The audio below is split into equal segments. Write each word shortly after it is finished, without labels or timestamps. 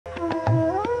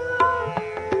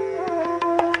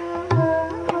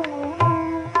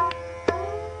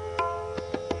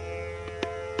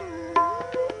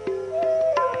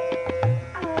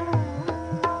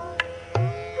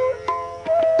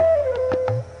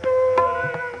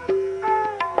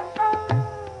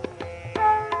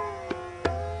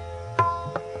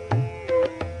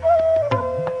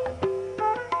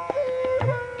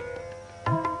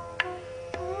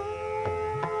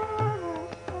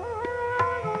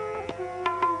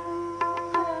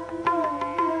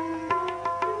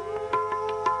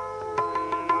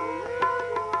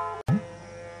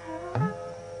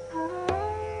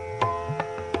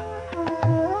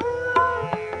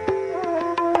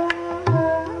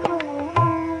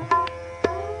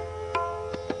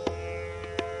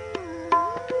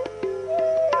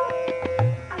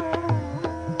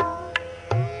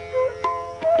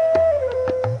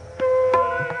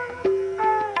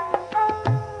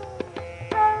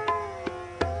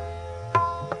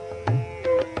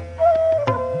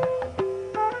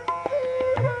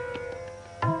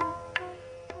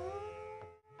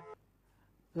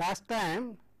last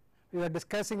time we were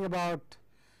discussing about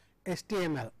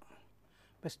HTML,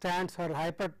 which stands for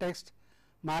Hypertext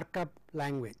Markup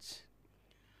Language.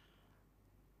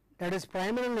 That is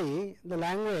primarily the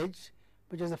language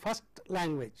which is the first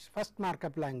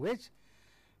markup language,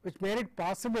 which made it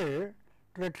possible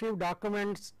to retrieve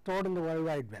documents stored in the World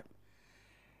Wide Web.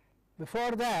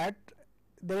 Before that,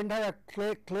 they didn't have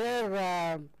a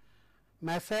clear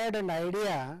method and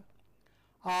idea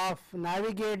of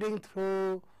navigating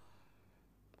through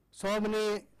so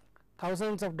many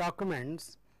thousands of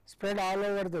documents spread all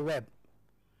over the web.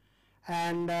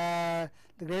 And the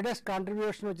greatest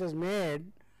contribution which was made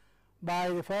by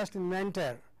the first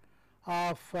inventor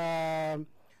of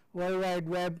World Wide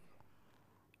Web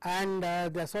and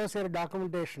the associated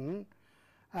documentation,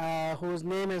 whose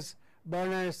name is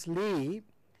Berners-Lee,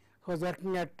 who was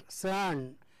working at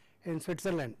CERN in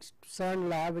Switzerland, CERN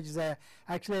lab, which is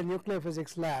actually a nuclear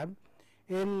physics lab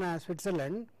in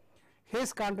Switzerland.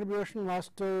 His contribution was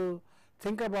to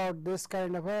think about this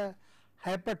kind of a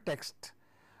hypertext,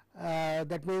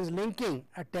 that means linking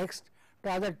a text to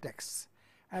other texts,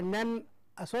 and then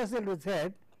associated with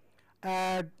it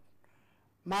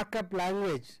markup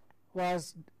language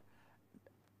was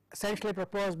essentially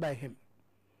proposed by him,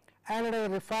 and it was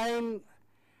refined,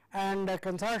 and a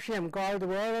consortium called the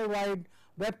World Wide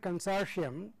Web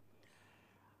Consortium,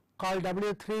 called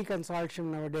W3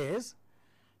 Consortium nowadays,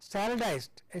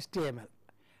 standardized HTML.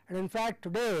 And in fact,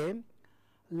 today a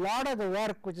lot of the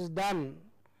work which is done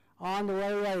on the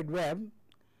World Wide Web,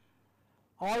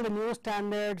 all the new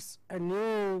standards and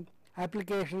new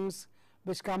applications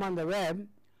which come on the web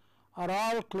are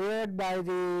all cleared by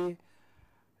the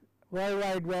World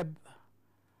Wide Web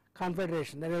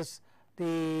Confederation. That is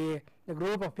the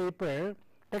group of people,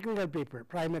 technical people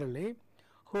primarily,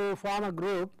 who form a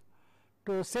group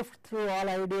to sift through all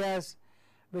ideas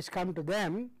which come to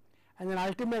them, and then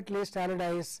ultimately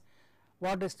standardize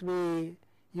what is to be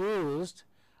used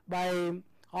by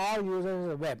all users of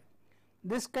the web.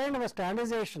 This kind of a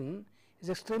standardization is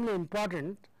extremely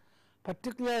important,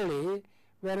 particularly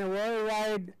when a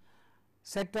worldwide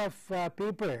set of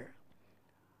people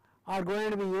are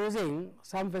going to be using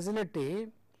some facility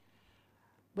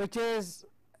which is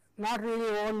not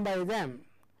really owned by them.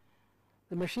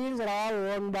 The machines are all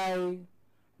owned by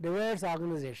diverse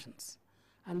organizations,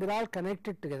 and they are all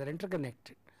connected together,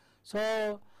 interconnected.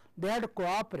 So they have to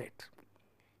cooperate.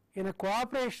 In a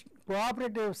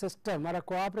cooperative system or a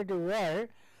cooperative world,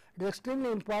 it is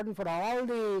extremely important for all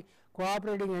the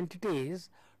cooperating entities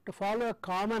to follow a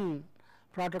common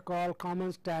protocol,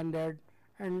 common standard,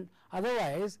 and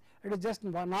otherwise it is just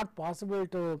not possible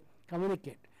to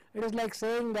communicate. It is like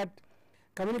saying that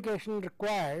communication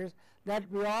requires that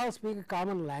we all speak a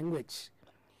common language,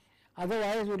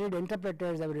 otherwise we need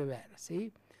interpreters everywhere.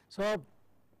 See, so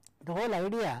the whole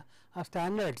idea of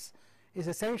standards is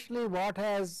essentially what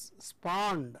has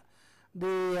spawned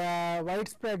the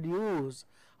widespread use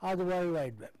of the World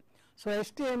Wide Web. So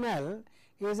HTML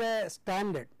is a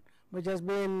standard which has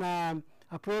been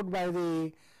approved by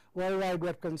the World Wide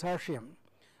Web Consortium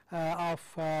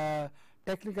of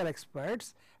technical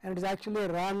experts, and it is actually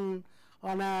run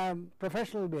on a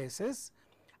professional basis,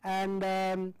 and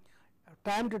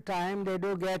time to time they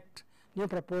do get new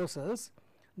proposals.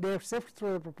 They sift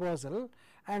through the proposal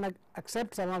and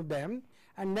accept some of them,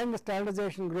 and then the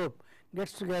standardization group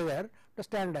gets together to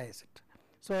standardize it.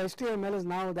 So HTML is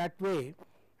now that way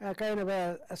kind of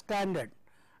a standard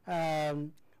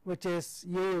which is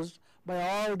used by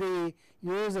all the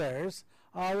users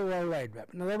of the World Wide Web.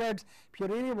 In other words, if you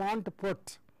really want to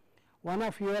put one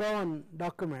of your own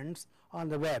documents on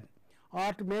the web,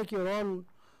 or to make your own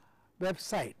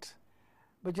website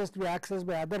which is to be accessed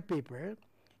by other people,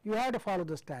 you have to follow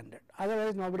the standard,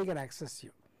 otherwise nobody can access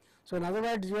you. So in other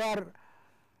words, you are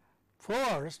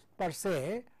forced per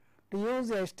se to use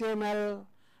the HTML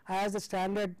as the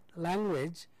standard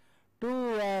language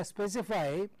to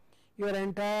specify your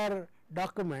entire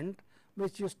document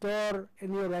which you store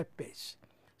in your web page.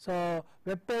 So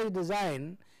web page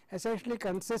design essentially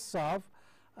consists of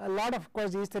a lot of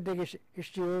course aesthetic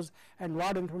issues and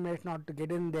what information ought to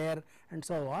get in there and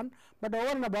so on, but over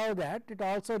and above that it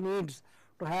also needs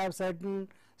to have certain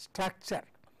structure,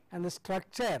 and the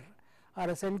structure or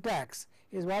a syntax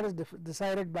is what is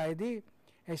decided by the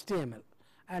HTML,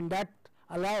 and that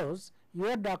allows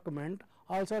your document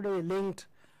also to be linked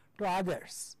to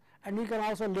others, and you can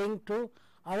also link to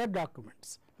other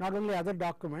documents, not only other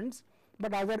documents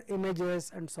but other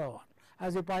images and so on.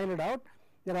 As you pointed out,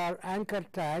 there are anchor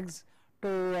tags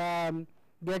to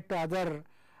get to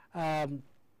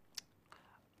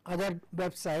other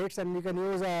websites, and you can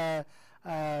use a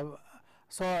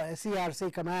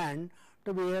CRC command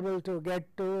to be able to get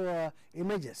to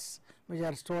images which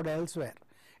are stored elsewhere.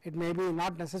 It may be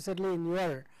not necessarily in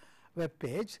your web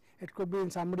page, it could be in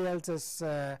somebody else's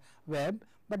web,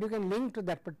 but you can link to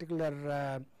that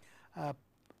particular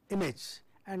image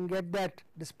and get that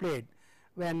displayed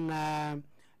when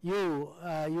you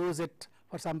use it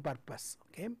for some purpose.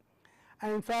 Okay.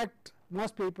 And in fact,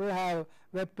 most people have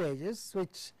web pages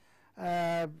which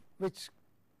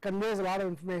conveys a lot of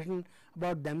information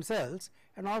about themselves,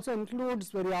 and also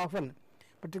includes very often,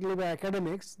 particularly by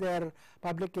academics, their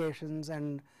publications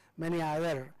and many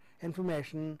other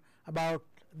information about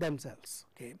themselves.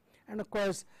 Okay. And of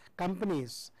course,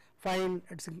 companies find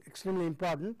it is extremely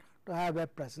important to have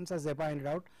web presence, as I pointed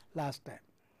out last time.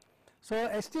 So,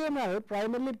 HTML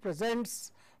primarily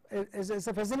presents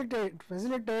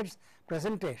facilitates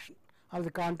presentation of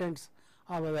the contents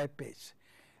of a web page.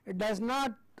 It does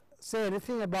not say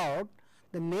anything about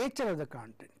the nature of the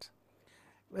content.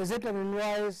 Is it an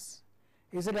invoice?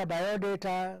 Is it a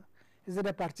biodata? Is it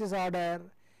a purchase order?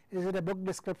 Is it a book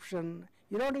description?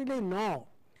 You don't really know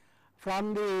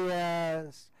from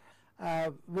the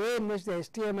way in which the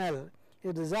HTML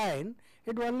is designed.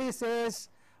 It only says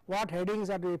what headings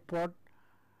are to be put,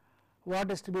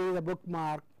 what is to be the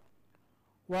bookmark,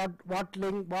 what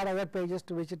other pages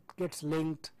to which it gets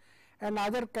linked, and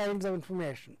other kinds of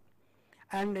information.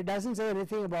 And it doesn't say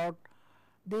anything about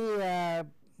the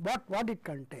what it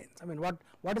contains. I mean, what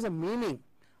is the meaning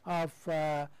of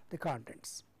the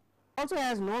contents. Also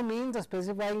has no means of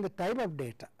specifying the type of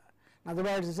data. In other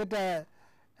words, is it a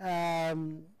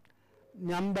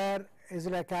number, is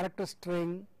it a character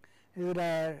string, is it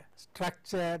a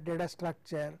structure, data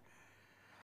structure,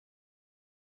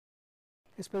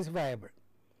 is specifiable.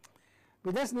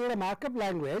 We thus need a markup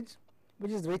language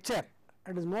which is richer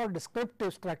and is more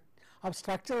descriptive of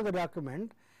structure of the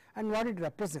document and what it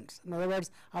represents. In other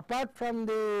words, apart from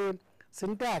the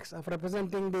syntax of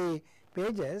representing the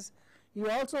pages, you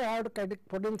also have to kind of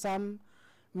put in some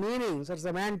meanings or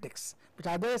semantics which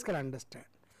others can understand.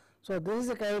 So, this is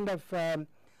a kind of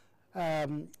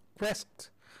quest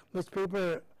which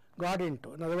people got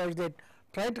into. In other words, they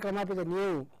tried to come up with a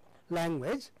new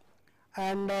language,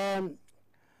 and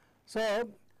so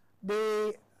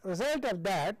the result of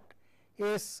that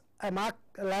is a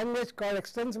language called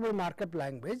extensible markup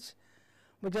language,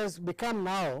 which has become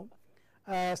now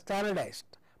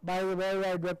standardized by the World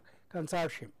Wide Web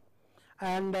Consortium.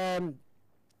 And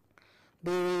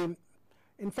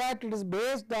in fact, it is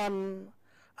based on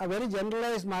a very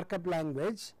generalized markup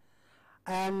language,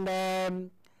 and I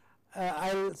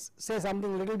will say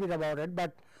something a little bit about it,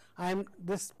 but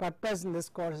this purpose in this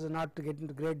course is not to get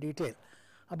into great detail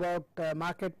about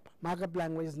markup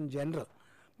languages in general,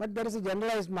 but there is a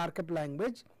generalized markup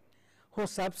language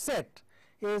whose subset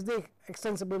is the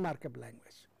extensible markup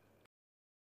language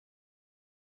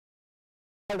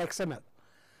called XML.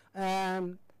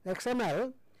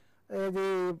 XML,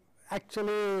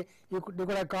 actually you could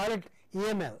have called it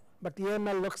EML, but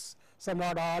EML looks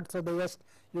somewhat odd, so they just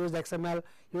used XML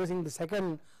using the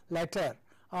second letter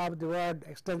of the word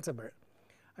extensible.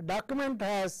 A document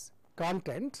has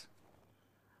content,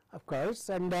 of course,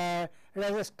 and it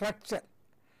has a structure,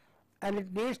 and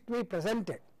it needs to be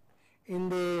presented in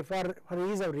the for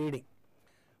ease of reading.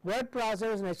 Word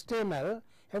processors in HTML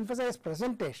emphasize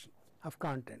presentation of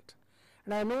content,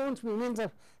 and I know means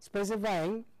of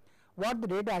specifying what the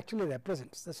data actually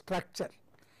represents, the structure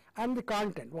and the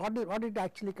content, what it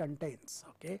actually contains.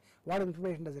 Okay, what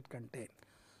information does it contain?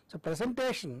 So,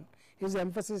 presentation is the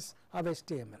emphasis of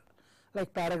HTML,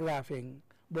 like paragraphing,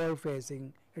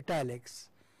 bold-facing, italics,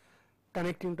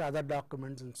 connecting to other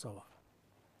documents, and so on.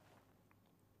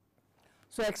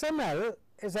 So, XML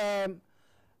is a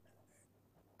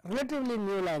relatively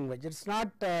new language. It is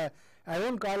not, I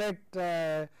won't call it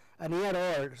an year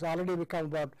old, it has already become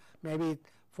about maybe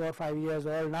 4 or 5 years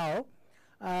old now,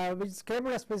 which is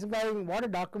capable of specifying what a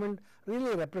document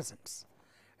really represents.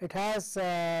 It has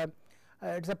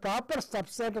it is a proper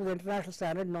subset of the international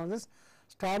standard known as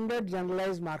Standard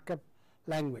Generalized Markup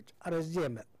Language, or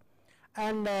SGML.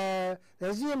 And the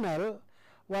SGML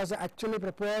was actually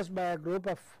proposed by a group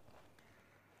of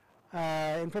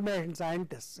information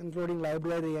scientists, including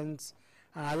librarians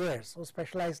and others who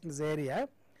specialize in this area,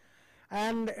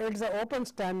 and it is an open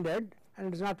standard and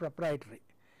it is not proprietary.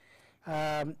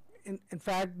 In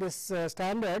fact, this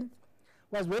standard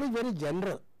was very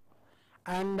general,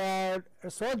 and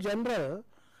so general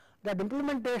that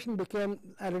implementation became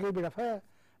a little bit of an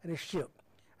issue.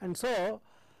 And so,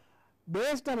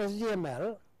 based on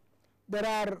SGML, there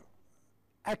are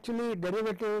actually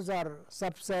derivatives or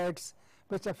subsets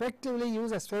which effectively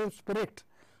use the same spirit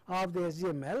of the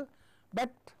SGML,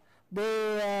 but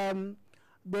they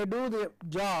they do the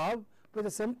job with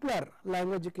a simpler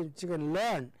language which you can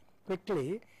learn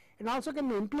quickly and also can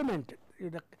be implemented.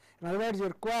 In other words, you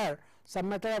require some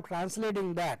method of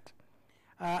translating that,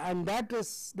 and that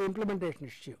is the implementation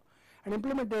issue. And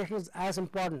implementation is as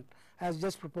important as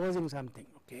just proposing something.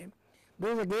 Okay,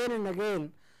 this again and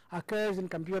again occurs in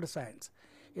computer science.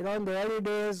 In the early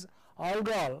days,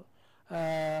 ALGOL,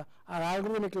 our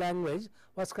algorithmic language,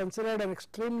 was considered an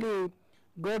extremely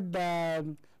good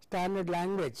standard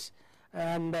language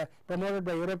and promoted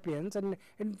by Europeans, and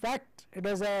in fact it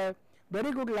is a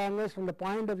very good language from the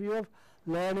point of view of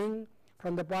learning,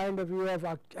 from the point of view of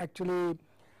actually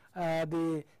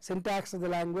the syntax of the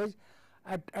language.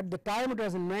 At the time it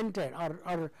was invented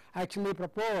or actually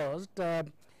proposed,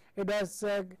 it was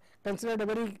considered a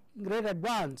very great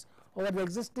advance over the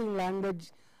existing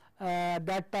language at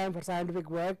that time for scientific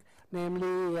work,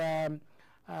 namely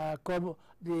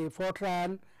the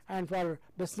Fortran, and for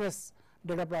business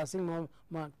data processing,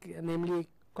 namely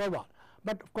COBOL.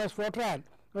 But of course, Fortran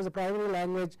was the primary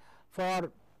language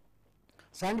for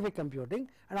scientific computing,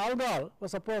 and ALGOL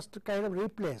was supposed to kind of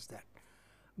replace that.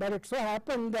 But it so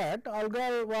happened that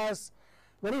ALGOL was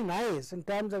very nice in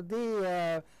terms of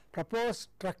the proposed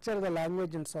structure of the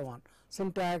language and so on,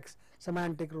 syntax,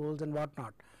 semantic rules and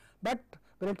whatnot. But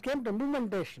when it came to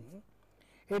implementation,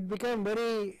 it became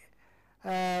very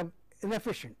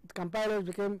inefficient. The compilers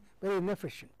became very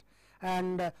inefficient,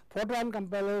 and Fortran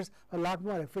compilers were a lot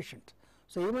more efficient.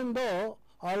 So even though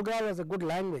ALGOL was a good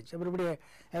language,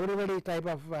 everybody type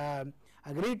of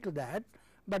agreed to that,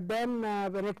 but then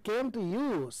when it came to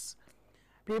use,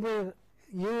 people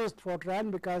used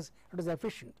Fortran because it was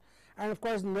efficient. And of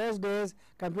course, in those days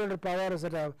computer power was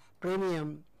at a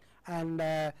premium, and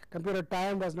computer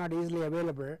time was not easily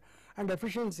available, and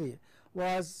efficiency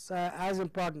was as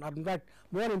important, or in fact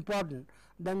more important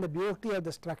than the beauty of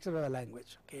the structure of the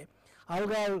language. Okay,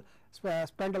 ALGOL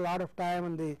spent a lot of time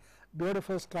on the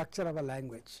beautiful structure of a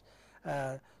language.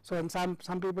 So in some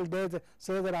people they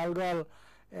say that ALGOL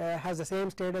has the same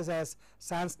status as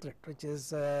Sanskrit, which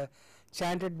is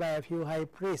chanted by a few high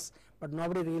priests, but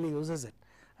nobody really uses it,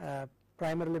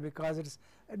 primarily because it is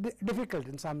difficult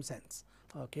in some sense.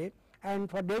 Okay, and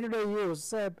for day-to-day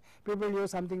use, people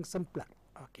use something simpler.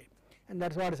 Okay, and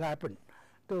that's what has happened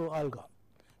to ALGOL.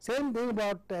 Same thing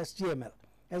about SGML.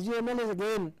 SGML is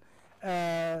again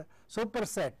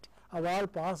superset of all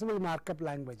possible markup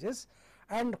languages,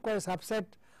 and of course subset,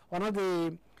 one of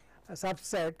the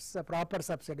subsets, a proper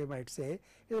subset you might say,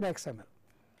 is an XML.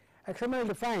 XML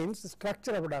defines the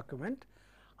structure of a document.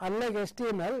 Unlike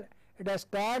HTML, it has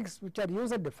tags which are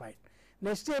user defined. In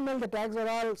HTML, the tags are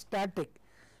all static,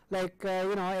 like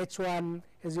H1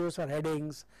 is used for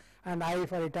headings and I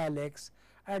for italics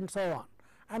and so on.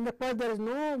 And of course, there is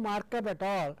no markup at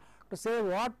all to say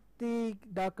what the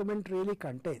document really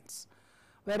contains.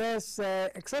 Whereas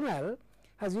XML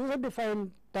has user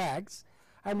defined tags,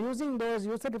 and using those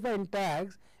user defined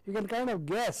tags, you can kind of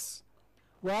guess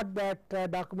what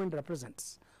that document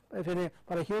represents for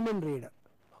a human reader.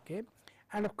 Okay,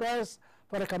 and of course,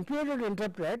 for a computer to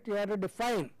interpret, you have to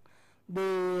define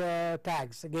the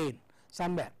tags again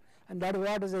somewhere, and that is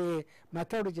what is a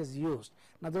method which is used.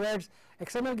 In other words,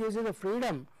 XML gives you the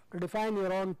freedom to define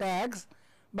your own tags,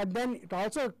 but then it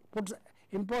also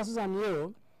imposes on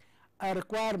you a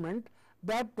requirement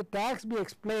that the tags be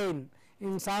explained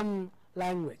in some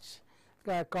language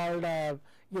called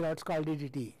it's called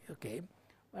DTT. Okay,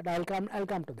 but I'll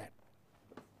come to that.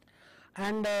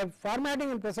 And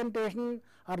formatting and presentation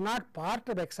are not part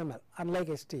of XML, unlike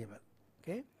HTML.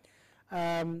 Okay.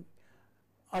 On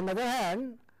the other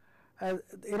hand,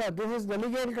 this is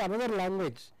delegated to another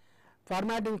language.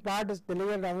 Formatting part is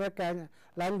delegated to another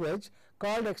language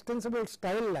called extensible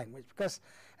style language, because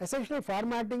essentially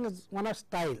formatting is one of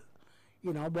style,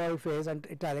 boldface and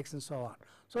italics and so on.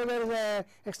 So there is a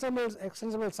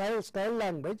extensible style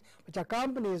language which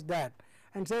accompanies that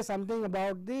and says something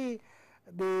about the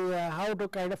how to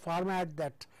kind of format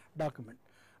that document.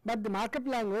 But the markup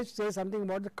language says something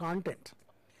about the content.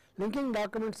 Linking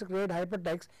documents to create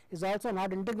hypertext is also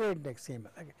not integrated in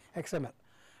XML.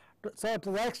 So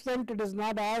to that extent, it is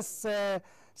not as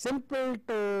simple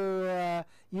to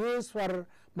use for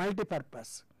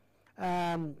multi-purpose.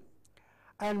 And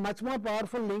much more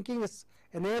powerful linking is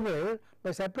enabled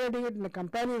by separating it in a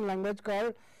companion language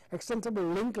called extensible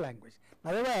link language. In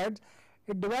other words,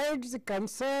 it divides the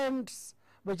concerns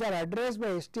which are addressed by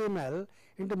HTML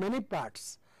into many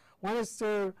parts. One is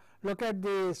to look at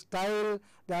the style,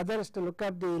 the other is to look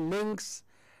at the links,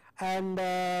 and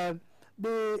the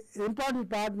important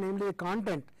part, namely the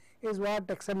content, is what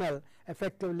XML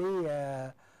effectively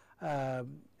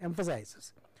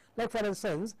emphasizes. Like for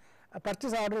instance, a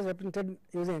purchase order is represented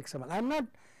using XML. I am not,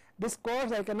 this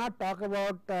course I cannot talk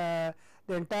about the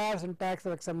entire syntax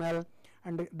of XML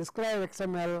and describe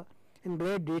XML in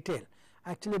great detail.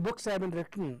 Actually, books have been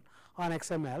written on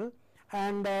XML,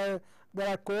 and there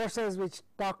are courses which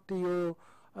talk to you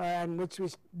and which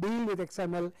deal with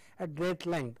XML at great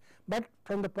length. But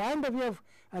from the point of view of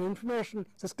an information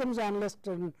systems analyst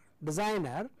and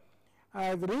designer,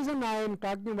 the reason I am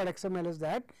talking about XML is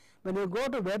that when you go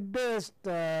to web-based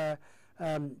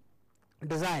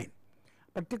design,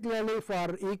 particularly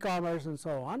for e-commerce and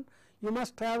so on, you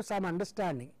must have some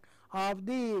understanding of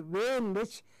the way in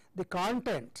which the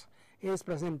content is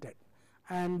presented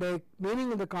and the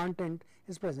meaning of the content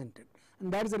is presented,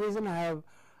 and that is the reason I have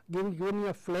given you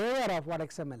a flavor of what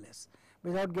XML is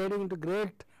without getting into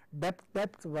great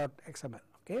depth about XML.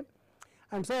 Okay,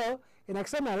 and so in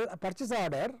XML, a purchase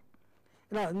order,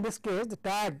 in this case the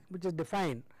tag which is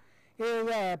defined is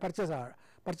a purchase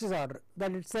order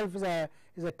that itself is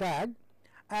a tag,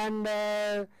 and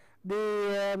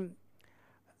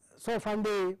so from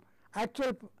the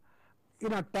actual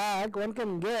tag one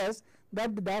can guess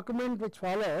that the document which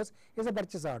follows is a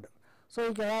purchase order. So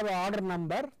you can have an order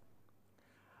number,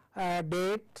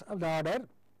 date of the order,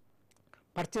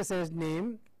 purchaser's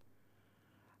name,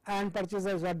 and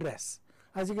purchaser's address.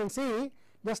 As you can see,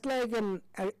 just like in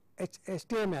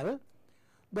HTML,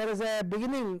 there is a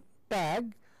beginning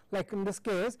tag, like in this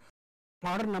case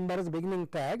order number is beginning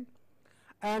tag,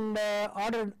 and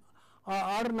order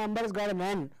number has got an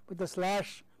N with a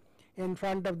slash in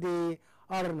front of the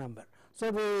order number. So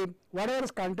the whatever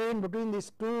is contained between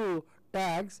these two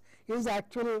tags is the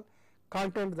actual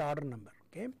content of the order number.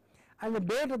 Okay, and the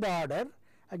date of the order,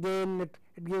 again it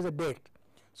gives a date.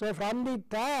 So from the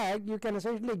tag you can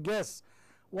essentially guess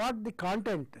what the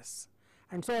content is,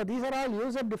 and so these are all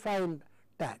user defined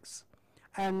tags,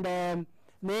 and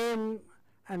name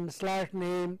and slash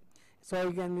name, so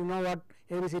you know what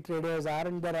ABC traders are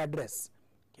and their address.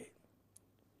 Okay.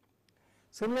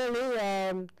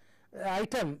 Similarly,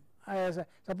 item,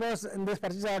 suppose in this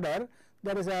purchase order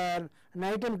there is an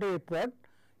item to report.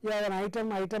 You have an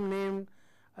item name,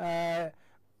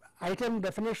 item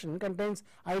definition contains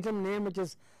item name, which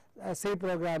is C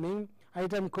programming,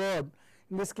 item code,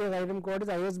 in this case item code is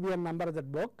ISBN number of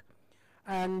that book,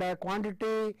 and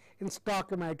quantity in stock,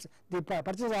 the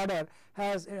purchase order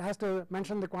has to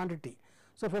mention the quantity.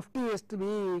 So 50 is to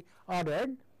be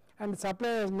ordered, and the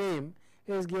supplier's name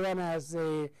is given as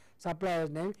a supplier's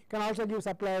name. You can also give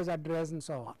supplier's address and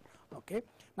so on. Okay.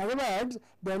 In other words,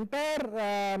 the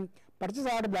entire purchase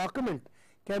order document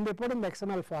can be put in the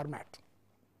XML format.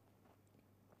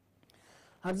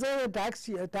 Observe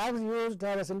the tags used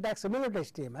have a syntax similar to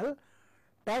HTML.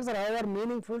 Tags are however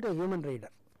meaningful to a human reader,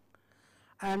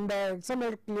 and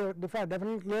XML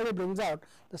definitely clearly brings out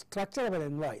the structure of an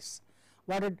invoice.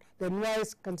 The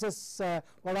invoice consists,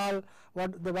 what all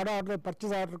the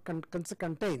purchase order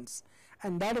contains,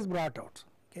 and that is brought out.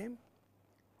 Okay.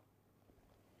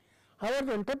 However,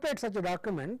 to interpret such a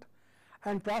document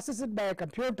and process it by a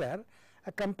computer,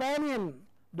 a companion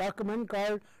document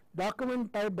called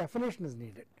document type definition is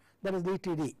needed, that is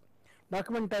DTD.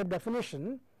 Document type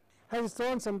definition has its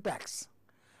own syntax,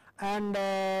 and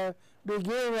we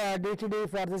give DTD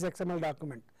for this XML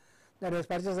document, that is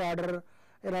purchase order.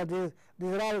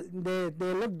 These are all, they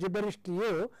look gibberish to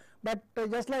you, but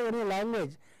just like any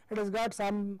language, it has got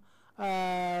some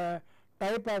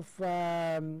type of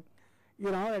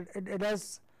it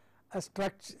has a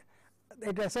structure.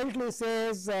 It essentially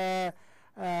says the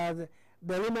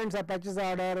elements are purchase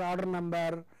order, order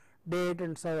number, date,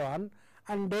 and so on,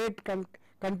 and date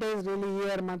contains really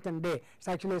year, month, and day. It's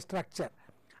actually a structure,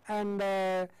 and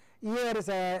year is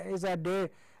a day,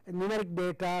 numeric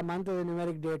data, month is a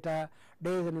numeric data,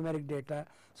 day is a numeric data.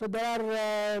 So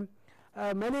there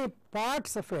are many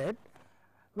parts of it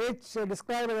which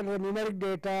describe whether it is numeric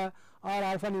data or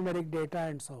alphanumeric data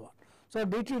and so on. So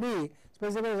DTD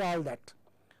specifies all that.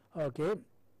 Okay,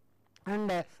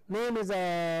 and name is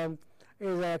a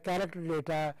character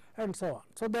data and so on.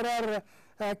 So there are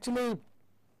actually, in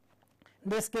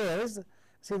this case,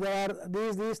 see, there are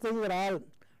these things are all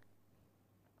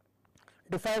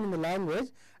defined in the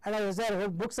language, and as I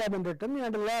said, books have been written. You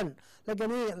have to learn, like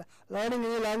learning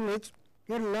any language,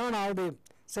 you have to learn all the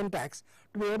syntax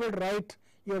to be able to write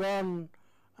your own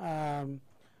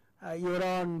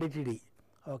DTD,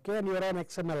 okay, and your own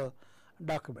XML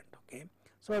document. Okay,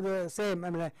 so the same.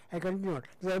 I continue.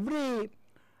 So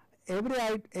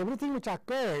everything which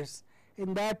occurs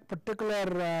in that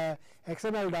particular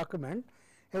XML document,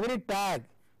 every tag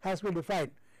has to be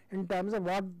defined in terms of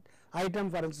what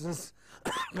item, for instance,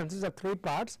 consists of three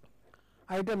parts: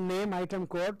 item name, item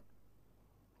code,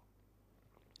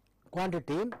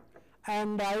 quantity,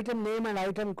 and item name and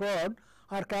item code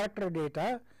are character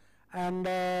data,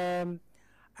 and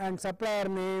supplier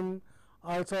name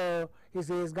also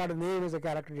is got a name as a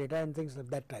character data and things of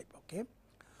that type. Okay.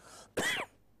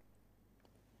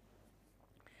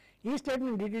 Each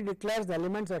statement DT declares the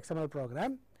elements of XML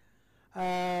program.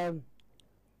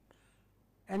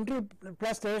 Entry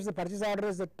plus states the purchase order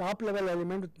is the top level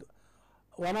element with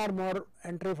one or more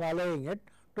entry following it.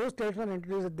 Two statements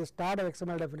introduced at the start of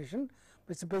XML definition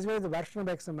which specifies the version of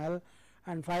XML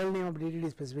and file name of DTD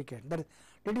specification. That is,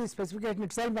 DTD specification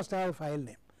itself must have a file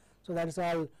name. So, that is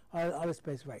all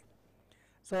specified.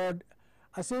 So,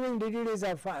 assuming DTD is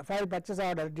a file purchase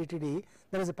order DTD,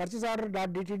 there is a purchase order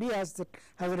 .dtd has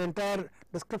an entire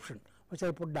description which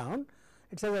I put down.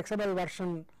 It says XML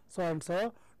version so and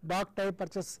so, doc type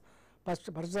purchase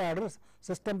orders,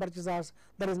 system purchase orders,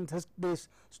 that is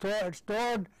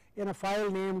stored in a file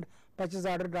named purchase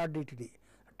order .dtd.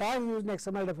 Tags used in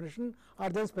XML definition are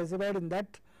then specified in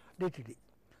that DTD.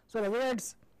 So, in other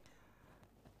words,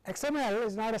 XML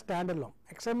is not a standalone.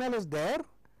 XML is there.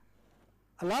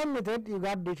 Along with it, you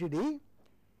got DTD,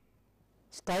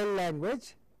 style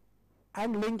language,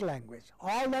 and link language.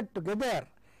 All that together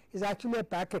is actually a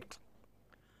packet,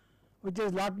 which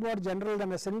is lot more general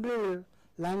than a single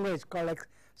language called like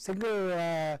single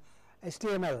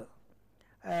HTML,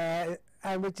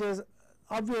 and which is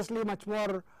obviously much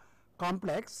more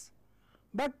complex,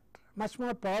 but much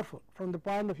more powerful from the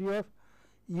point of view of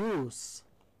use.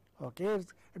 Okay,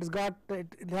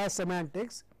 it has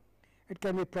semantics. It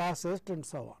can be processed and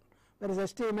so on, whereas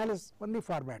HTML is only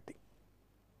formatting.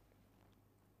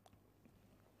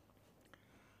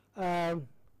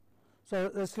 So,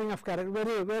 the string of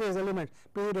characters, various elements,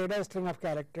 P data string of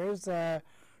characters,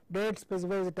 date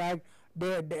specifies the tag,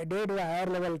 date is a higher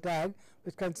level tag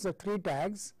which consists of 3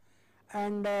 tags,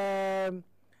 and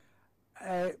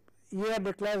year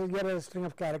declares year as a string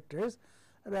of characters,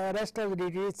 the rest of the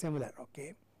DT is similar.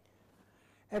 Okay.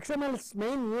 XML's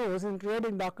main use in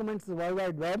creating documents in the World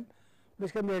Wide Web,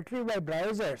 which can be retrieved by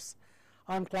browsers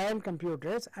on client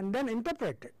computers and then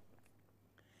interpreted.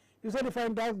 User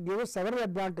defined tags give us several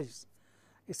advantages.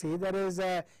 You see, there is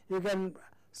you can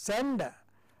send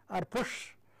or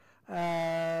push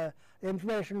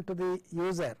information to the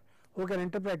user who can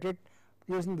interpret it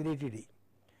using the DTD.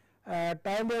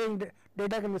 Time varying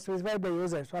data can be specified by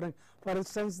users. For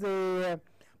instance, the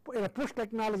in a push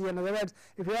technology, in other words,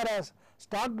 if you are a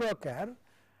stockbroker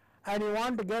and you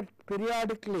want to get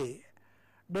periodically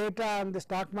data on the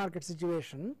stock market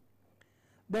situation,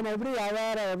 then every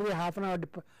hour or every half an hour,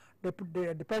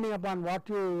 depending upon what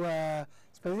you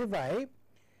specify,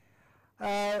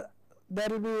 there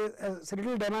will be a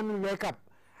little daemon will wake up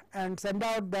and send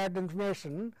out that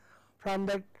information from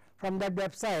that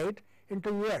website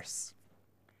into yours,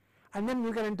 and then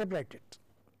you can interpret it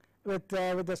with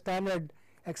the standard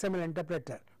XML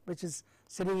interpreter, which is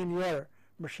sitting in your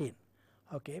machine.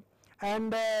 Okay.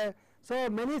 And so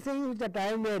many things which are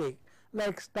time varying,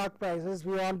 like stock prices,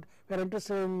 we are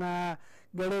interested in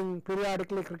getting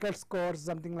periodically cricket scores,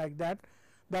 something like that.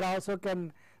 That also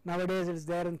can, nowadays it is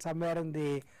there in somewhere in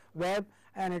the web,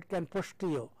 and it can push to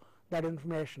you that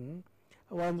information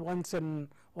once in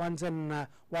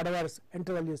whatever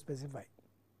interval you specify.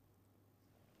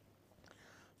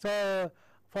 So,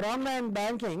 for online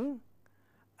banking,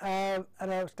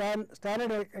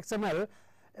 standard XML,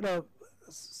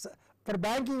 for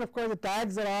banking, of course, the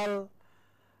tags are all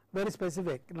very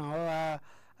specific now,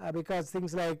 because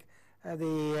things like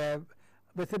the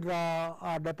withdraw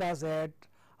or deposit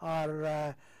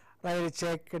or write a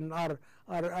check and or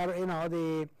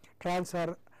the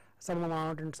transfer some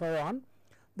amount and so on,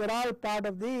 they are all part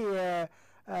of the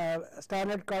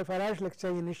standard called Financial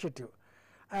Exchange Initiative,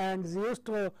 and is used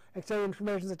to exchange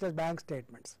information such as bank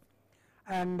statements.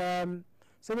 And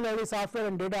similarly, software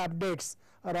and data updates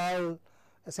are all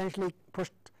essentially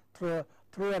pushed through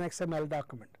an XML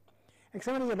document.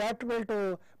 XML is adaptable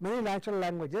to many natural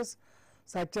languages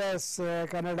such as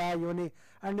Kannada,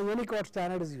 and the Unicode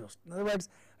standard is used. In other words,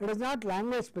 it is not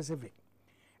language specific.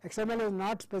 XML is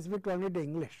not specific only to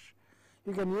English.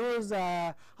 You can use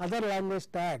other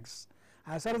language tags.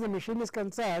 As far as the machine is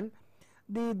concerned,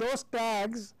 those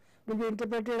tags will be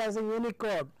interpreted as a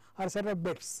Unicode or set of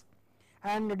bits,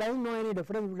 and it does not know any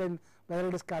difference between whether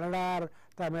it is Kannada or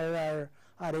Tamil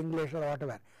or English or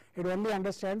whatever. It only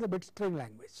understands the bit string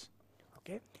language.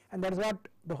 Okay, and that is what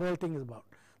the whole thing is about.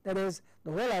 That is,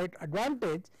 the whole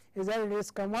advantage is that it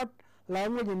is somewhat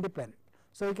language independent.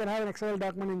 So, you can have an XML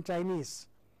document in Chinese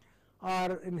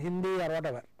or in Hindi or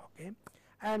whatever. Okay,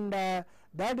 and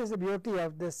that is the beauty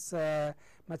of this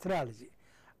methodology.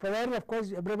 Provided, of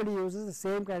course, everybody uses the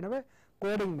same kind of a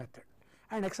coding method,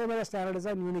 and XML is standardized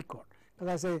on Unicode.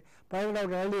 As I pointed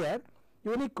out earlier,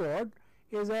 Unicode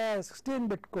is a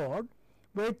 16-bit code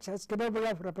which is capable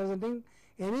of representing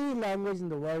any language in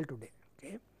the world today.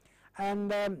 Okay,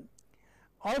 and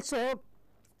also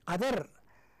other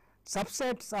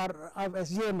subsets are of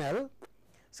SGML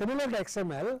similar to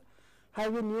XML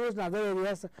have been used in other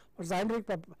areas for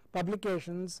scientific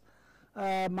publications.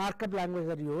 Markup languages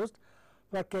are used.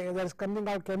 There is something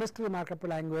called chemistry markup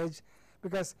language,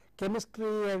 because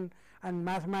chemistry and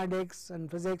mathematics and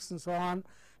physics and so on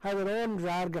have their own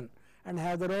jargon and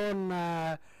have their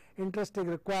own interesting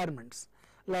requirements.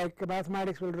 Like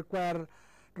mathematics will require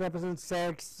to represent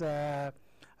sets,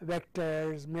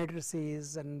 vectors,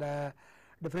 matrices, and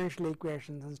differential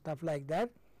equations and stuff like that.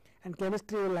 And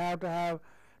chemistry will have to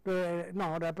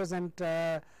represent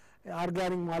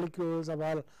organic molecules of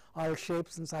all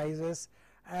shapes and sizes,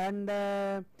 and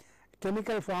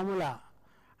chemical formula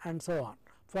and so on.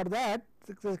 For that,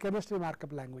 the chemistry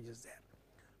markup language is there.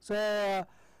 So,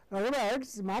 in other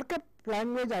words, markup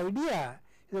language idea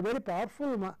is a very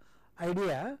powerful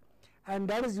idea, and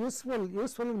that is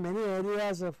useful in many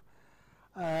areas of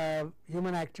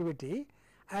human activity,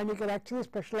 and you can actually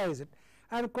specialize it.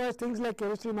 And of course, things like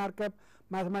chemistry markup,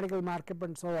 mathematical markup,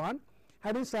 and so on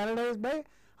have been standardized by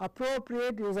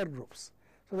appropriate user groups.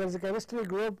 So, there is a chemistry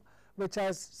group which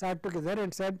has sat together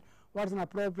and said what is an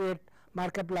appropriate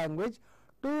markup language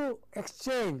to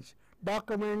exchange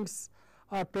documents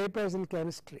or papers in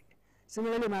chemistry.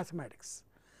 Similarly, mathematics,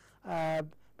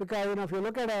 because if you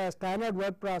look at a standard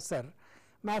word processor,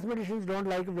 mathematicians don't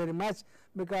like it very much,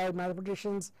 because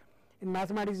in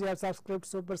mathematics you have subscripts,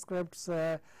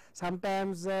 superscripts,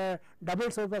 sometimes double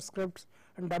superscripts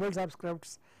and double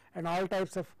subscripts, and all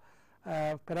types of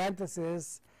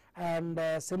parentheses and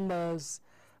symbols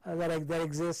that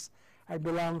exist and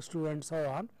belongs to, and so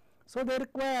on. So, they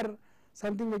require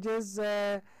something which is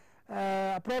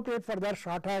appropriate for their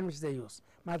shorthand which they use,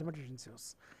 mathematicians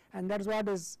use, and that is what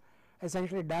is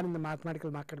essentially done in the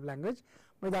mathematical markup language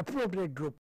by the appropriate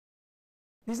group.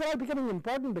 These are all becoming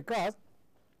important because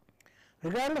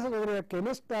regardless of whether you are a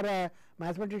chemist or a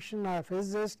mathematician or a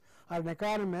physicist or an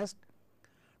economist,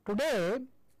 today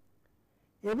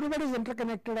everybody is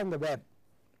interconnected on the web,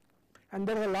 and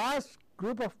there is a large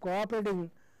group of cooperating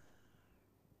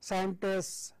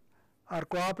scientists or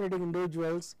cooperating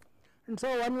individuals, and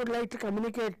so one would like to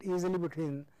communicate easily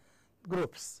between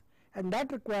groups, and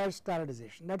that requires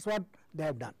standardization. That is what they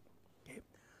have done. Okay.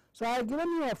 So, I have given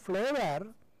you a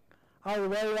flavor of the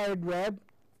World Wide Web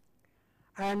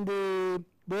and the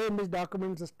way in which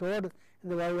documents are stored in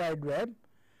the World Wide Web,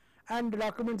 and the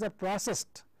documents are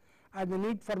processed, and the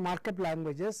need for markup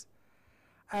languages,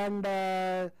 and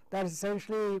that is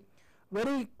essentially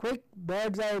very quick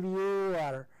bird's eye view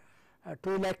or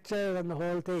 2 lectures on the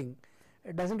whole thing.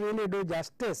 It does not really do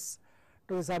justice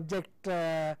to the subject,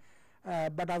 but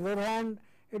on the other hand,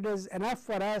 it is enough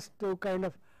for us to kind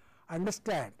of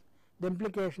understand the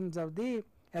implications of the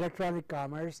electronic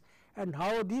commerce and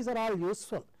how these are all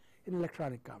useful in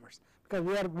electronic commerce, because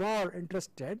we are more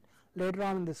interested later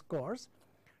on in this course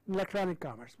in electronic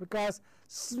commerce, because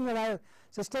systems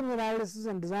analysis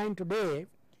and design today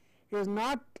is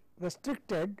not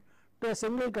restricted to a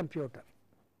single computer,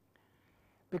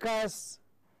 because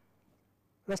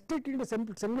restricting to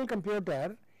a single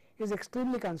computer is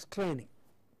extremely constraining.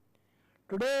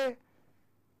 Today,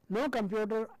 no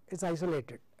computer is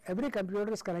isolated. Every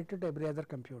computer is connected to every other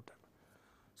computer.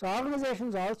 So,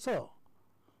 organizations also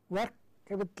work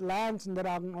with LANs in their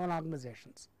own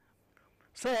organizations.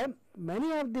 So,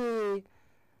 many of the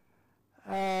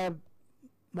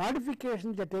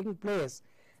modifications that are taking place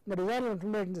in the design of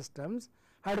information systems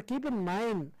have to keep in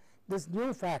mind this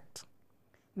new fact,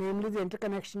 namely the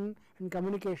interconnection and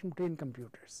communication between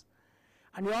computers.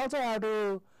 And you also have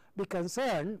to be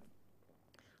concerned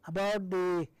about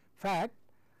the fact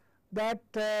that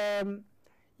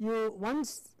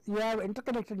once you have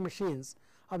interconnected machines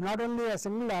of not only a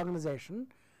single organization,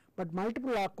 but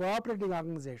multiple cooperating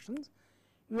organizations,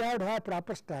 you have to have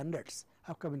proper standards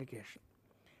of communication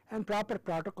and proper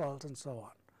protocols and so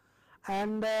on.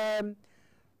 And there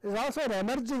is also an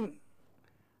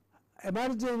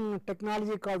emerging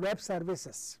technology called web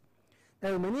services.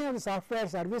 There are many of the software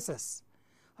services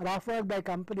are offered by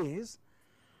companies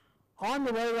on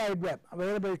the World Wide Web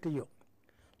available to you,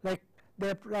 like they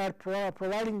are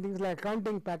providing things like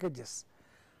accounting packages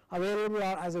available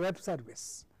as a web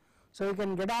service. So, you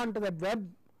can get on to that web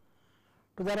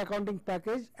to that accounting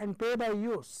package and pay by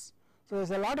use. So, there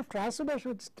is a lot of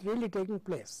transformation which is really taking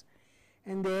place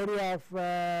in the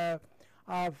area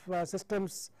of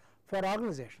systems for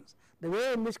organizations. The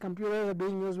way in which computers are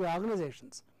being used by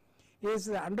organizations is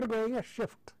undergoing a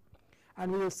shift,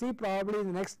 and we will see probably in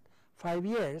the next 5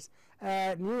 years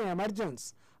a new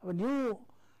emergence of a new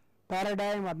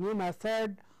paradigm or new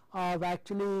method of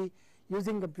actually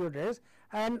using computers,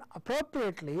 and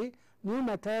appropriately new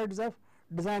methods of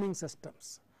designing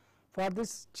systems for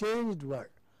this changed world.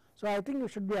 So, I think you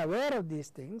should be aware of these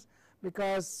things,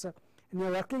 because in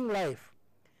your working life,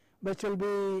 which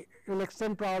will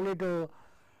extend probably to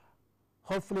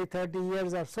hopefully 30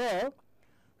 years or so,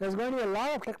 there is going to be a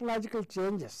lot of technological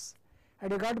changes,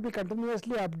 and you got to be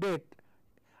continuously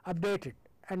updated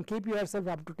and keep yourself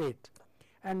up to date,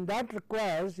 and that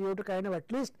requires you to kind of at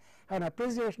least have an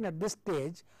appreciation at this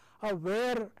stage of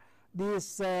where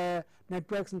these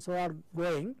networks and so are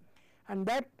going, and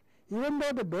that even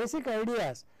though the basic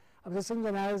ideas of systems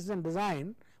analysis and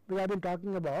design we have been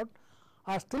talking about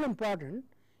are still important,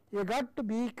 you got to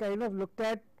be kind of looked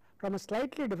at from a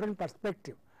slightly different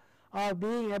perspective of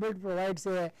being able to provide,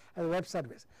 say, a web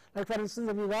service. Like for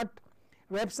instance, if you got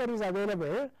web service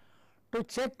available to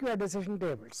check your decision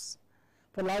tables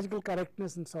for logical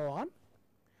correctness and so on,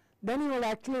 then you will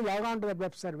actually log on to the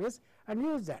web service and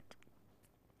use that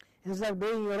instead of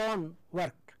doing your own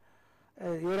work,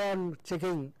 your own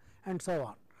checking and so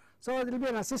on. So, there will be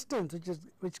an assistance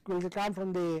which will come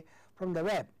from the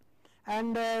web,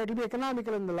 and it will be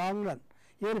economical in the long run,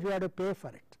 even if you have to pay for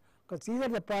it, because these are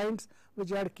the points which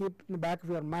you have to keep in the back of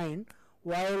your mind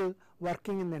while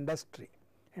working in the industry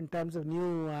in terms of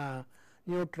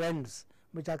new trends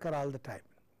which occur all the time.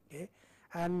 Okay?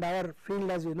 And our field,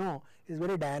 as you know, is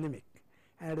very dynamic,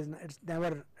 and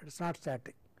it's not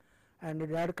static, and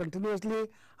you have to continuously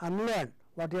unlearn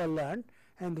what you have learned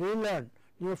and relearn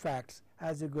new facts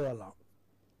as you go along.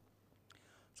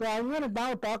 So, I am going to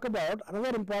now talk about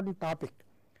another important topic,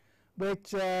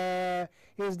 which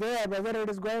is there, whether it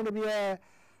is going to be a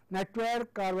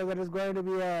network or whether it is going to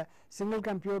be a single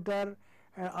computer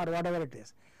or whatever it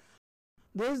is.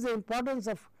 This is the importance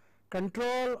of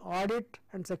control, audit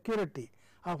and security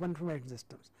of information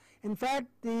systems. In fact,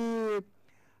 the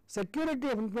security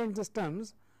of information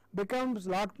systems becomes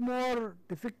a lot more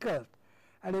difficult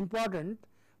and important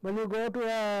when you go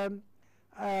to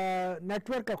a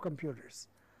network of computers.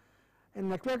 In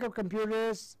network of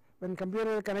computers, when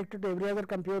computer is connected to every other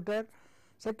computer,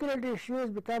 security issues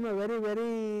become a very,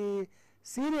 very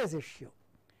serious issue,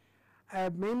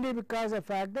 mainly because of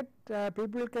the fact that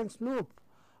people can snoop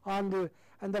on the,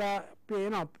 and there are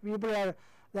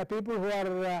people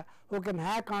who can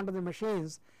hack onto the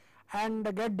machines and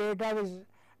get data which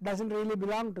doesn't really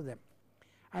belong to them,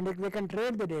 and they can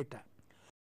trade the data.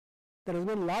 There has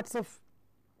been lots of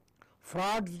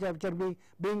frauds which are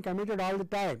being committed all the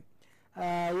time,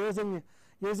 using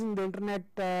the internet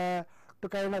to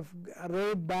kind of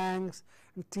raid banks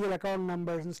and steal account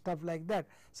numbers and stuff like that.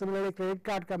 Similarly, credit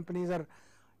card companies are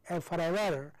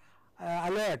forever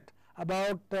alert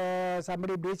about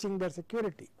somebody breaching their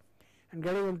security and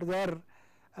getting into their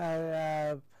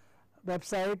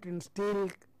website and steal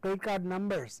credit card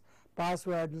numbers,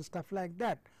 passwords and stuff like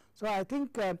that. So, I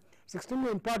think it's extremely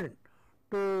important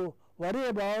to worry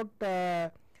about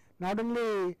not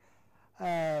only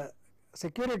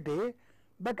security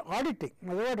but auditing. In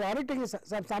other words, auditing is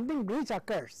something breach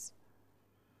occurs.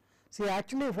 See,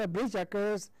 actually if a breach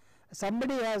occurs,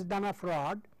 somebody has done a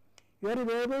fraud, you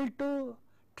are able to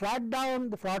track down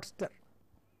the fraudster.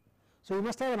 So, you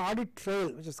must have an audit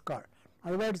trail which is called.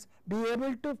 In other words, be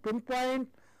able to pinpoint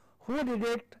who did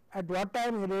it, at what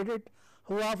time he did it,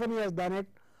 how often he has done it.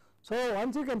 So,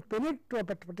 once you can pin it to a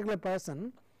particular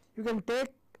person, you can take,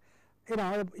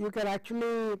 you can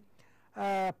actually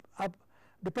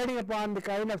depending upon the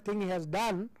kind of thing he has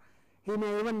done, he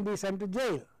may even be sent to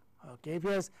jail. Okay. If he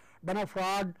has done a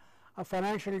fraud of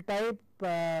financial type,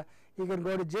 he can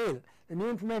go to jail. The New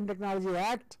Information Technology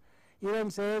Act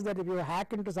even says that if you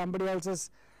hack into somebody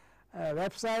else's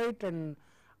website and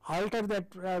alter that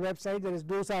website, there is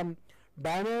do some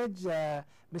damage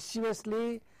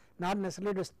mischievously, not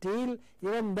necessarily to steal,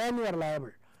 even then you are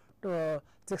liable to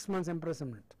 6 months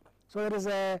imprisonment. So, there is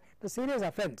a serious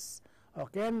offence.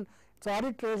 Okay. And so,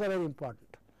 audit trails are very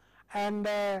important, and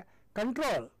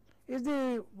control is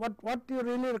what you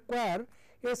really require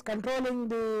is controlling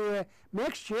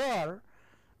make sure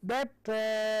that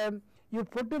you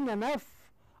put in enough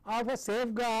of a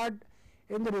safeguard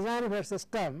in the design of your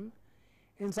system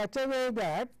in such a way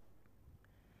that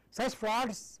such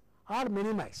frauds are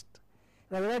minimized.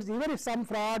 In other words, even if some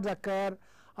frauds occur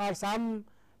or some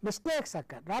mistakes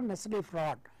occur, not necessarily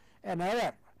fraud, an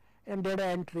error in data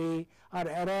entry or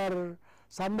error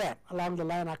somewhere along the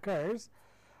line occurs,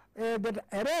 that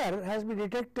error has been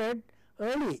detected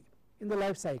early in the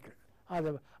life cycle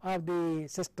of the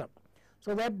system.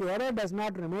 so that the error does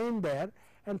not remain there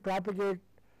and propagate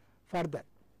further.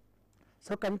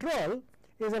 So, control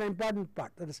is an important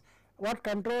part. That is, what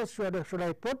controls should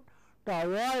I put to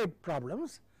avoid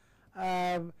problems?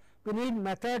 We need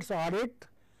methods, audit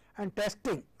and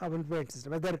testing of information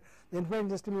system, whether the information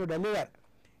system you deliver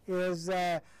is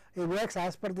it works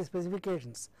as per the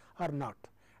specifications or not,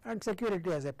 and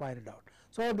security, as I pointed out.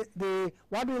 So,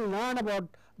 what we will learn about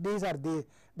these are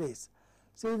these.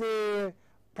 See,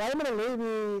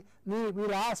 primarily we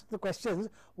will ask the questions,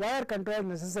 why are controls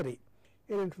necessary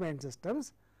in information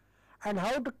systems, and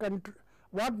how to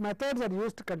what methods are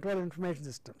used to control information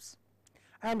systems,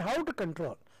 and how to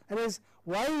control, that is,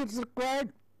 why it is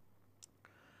required,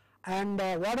 and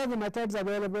what are the methods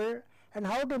available, and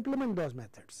how to implement those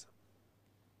methods.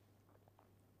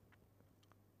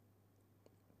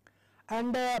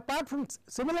 And apart from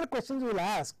similar questions, we will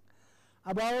ask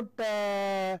about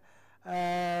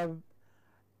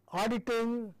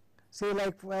auditing. Say,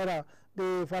 like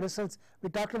for instance, we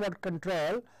talked about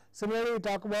control. Similarly, we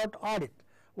talk about audit.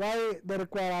 Why they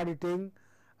require auditing?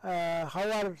 How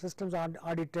are systems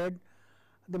audited?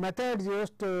 The methods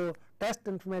used to test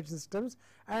information systems,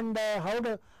 and how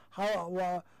the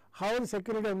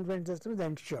security of information systems is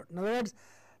ensured. In other words,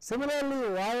 similarly,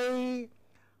 why,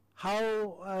 how,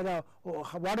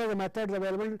 what are the methods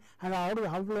available, and how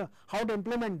to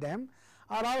implement them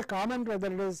are all common, whether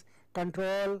it is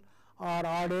control or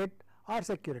audit or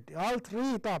security. All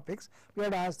three topics we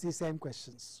have to ask the same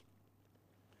questions.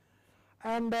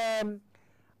 And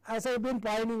as I have been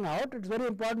pointing out, it is very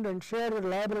important to ensure the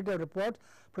reliability of reports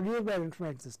produced by the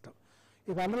information system.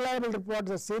 If unreliable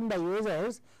reports are seen by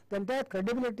users, the entire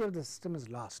credibility of the system is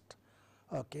lost.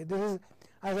 Okay, this is,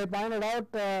 as I pointed out,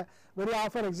 very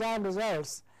often exam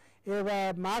results, if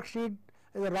a mark sheet,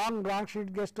 the wrong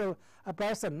sheet gets to a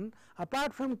person,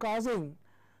 apart from causing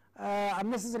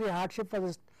unnecessary hardship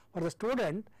for the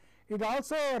student, it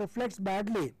also reflects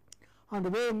badly on the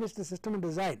way in which the system is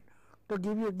designed to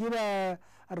give a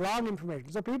wrong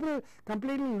information. So, people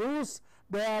completely lose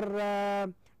their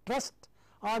trust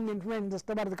on the information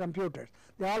system or the computers.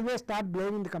 They always start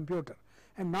blaming the computer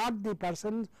and not the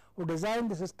person who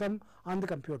designed the system on the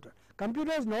computer.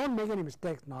 Computers don't make any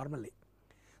mistakes normally.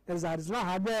 There is no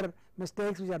hardware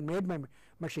mistakes which are made by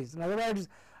machines. In other words,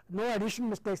 no addition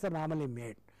mistakes are normally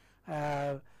made.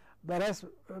 Whereas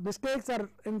mistakes are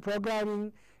in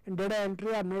programming, in data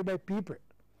entry, are made by people.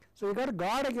 So, you got to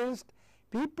guard against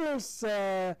people's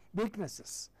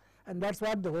weaknesses, and that is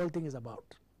what the whole thing is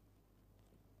about.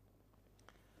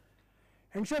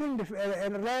 Ensuring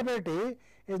reliability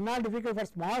is not difficult for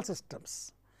small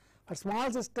systems. For small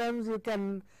systems, you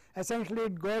can essentially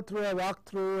go through a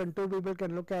walkthrough and two people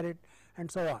can look at it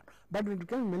and so on. But when it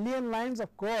becomes million lines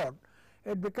of code,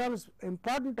 it becomes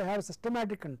important to have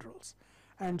systematic controls.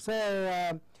 And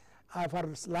so,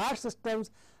 for large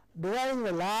systems, designing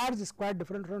the large is quite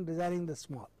different from designing the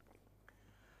small.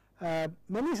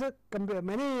 Many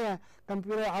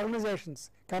computer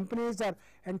organizations, companies are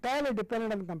entirely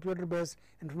dependent on computer based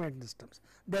information systems.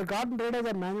 They have gotten rid of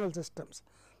their manual systems.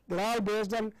 They are all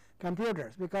based on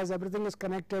computers because everything is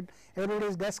connected.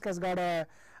 Everybody's desk has got a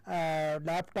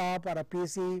laptop or a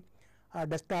PC, a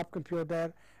desktop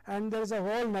computer, and there is a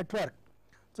whole network.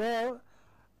 So,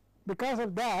 because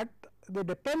of that, the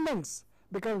dependence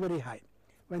becomes very high.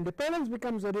 When dependence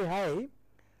becomes very high,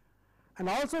 and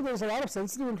also there is a lot of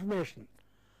sensitive information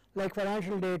like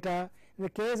financial data. In the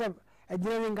case of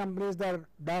engineering companies, their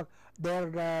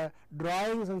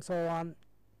drawings and so on,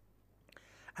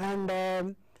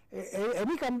 and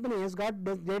any company has got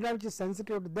data which is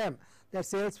sensitive to them, their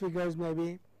sales figures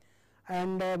maybe,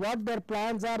 and what their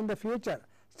plans are in the future,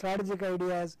 strategic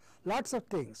ideas, lots of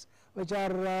things which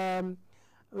are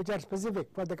specific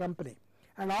for the company,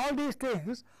 and all these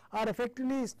things are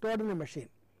effectively stored in a machine.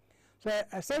 So,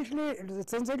 essentially it is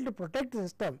essential to protect the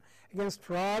system against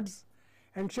frauds,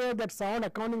 ensure that sound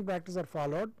accounting practices are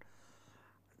followed,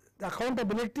 the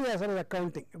accountability as well as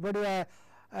accounting. If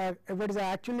it is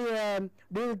actually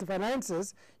dealing with the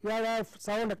finances, you have to have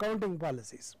sound accounting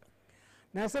policies.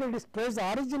 Necessarily, it traces the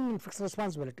origin and fixed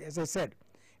responsibility, as I said,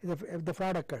 if the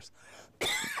fraud occurs.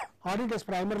 Audit is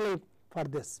primarily for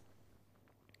this.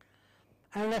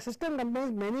 And a system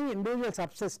contains many individual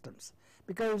subsystems,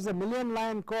 because it is a million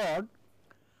line code.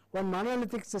 One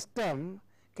monolithic system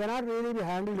cannot really be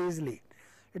handled easily.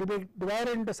 It will be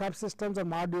divided into subsystems or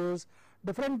modules.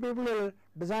 Different people will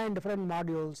design different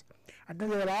modules, and then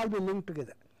they will all be linked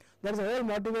together. There is a whole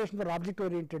motivation for object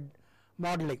oriented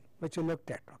modeling, which we looked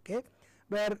at, okay,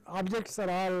 where objects are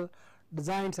all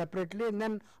designed separately and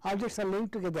then objects are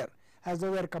linked together as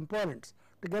though they are components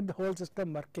to get the whole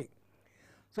system working.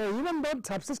 So, even though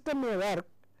subsystem may work,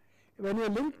 when you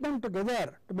link them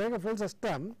together to make a full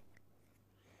system,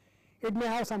 it may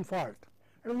have some fault.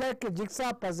 It is like a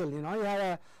jigsaw puzzle, you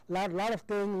have a lot of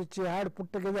things which you have to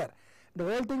put together. The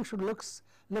whole thing should look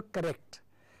correct,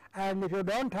 and if you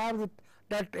don't have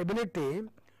that ability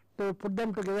to put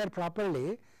them together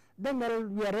properly, then there will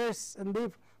be errors in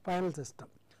the final system.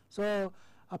 So,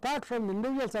 apart from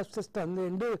individual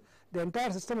subsystem, the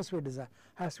entire system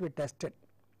has to be tested.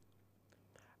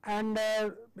 And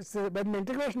when the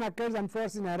integration occurs,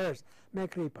 unforeseen errors may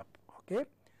creep up. Okay.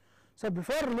 So,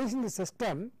 before releasing the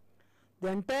system, the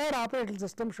entire operating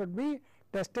system should be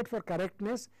tested for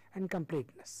correctness and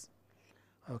completeness.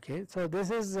 Okay. So, this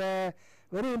is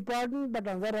very important, but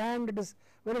on the other hand it is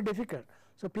very difficult.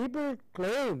 So, people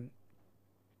claim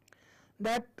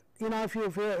that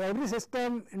if every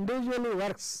system individually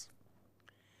works,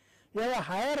 you have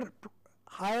a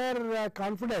higher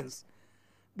confidence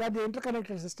that the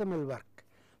interconnected system will work,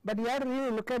 but you have to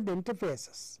really look at the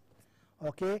interfaces.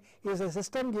 Okay, is the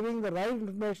system giving the right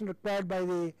information required by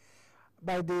the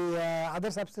other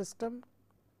subsystem?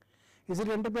 Is it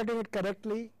interpreting it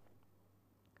correctly?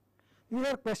 These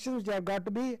are questions which have got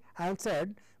to be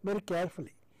answered very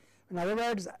carefully. In other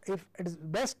words, if it is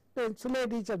best to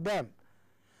insulate each of them,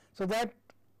 so that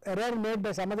error made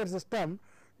by some other system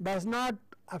does not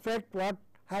affect what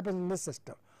happens in this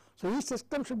system. So, each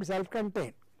system should be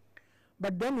self-contained,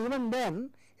 but then even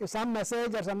then, if some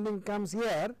message or something comes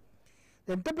here,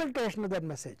 the interpretation of that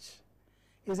message,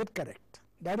 is it correct?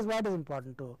 That is what is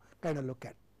important to kind of look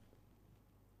at.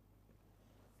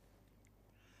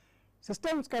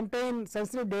 Systems contain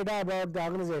sensitive data about the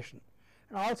organization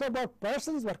and also about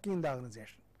persons working in the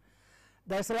organization.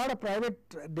 There is a lot of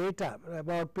private data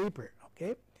about people,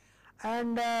 okay?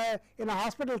 And in a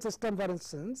hospital system, for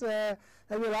instance, there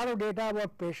will be a lot of data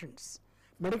about patients,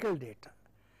 medical data.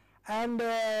 And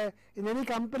in any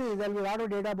company, there will be a lot of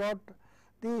data about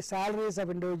the salaries of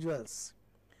individuals.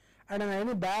 And in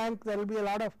any bank, there will be a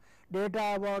lot of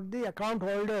data about the account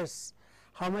holders,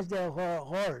 how much they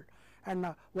hold,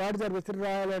 and what is their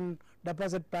withdrawal and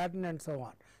deposit pattern and so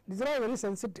on. These are all very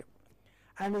sensitive,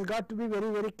 and we've got to be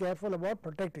very, very careful about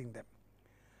protecting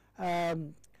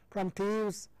them from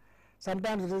thieves,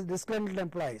 sometimes disgruntled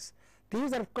employees.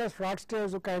 Thieves are of course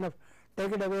fraudsters who kind of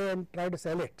take it away and try to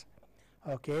sell it.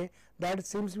 Okay, that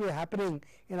seems to be happening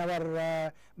in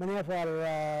our many of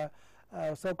our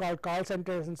so-called call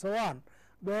centers and so on,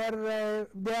 where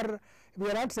we are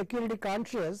not security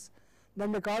conscious.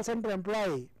 Then the call center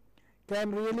employee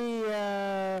can really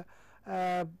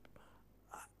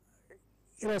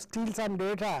steal some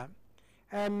data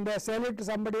and sell it to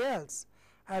somebody else,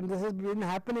 and this has been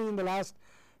happening in the last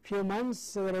few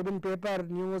months. There have been paper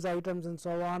news items and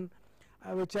so on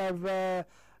which have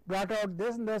brought out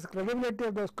this, and there's credibility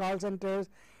of those call centers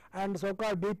and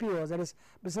so-called BPOs, that is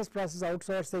business process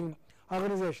outsourcing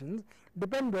organizations,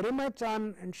 depend very much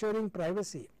on ensuring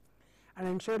privacy and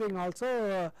ensuring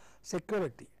also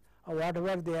security of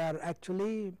whatever they are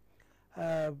actually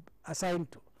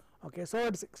assigned to. Okay, so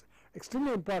it's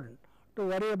extremely important to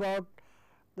worry about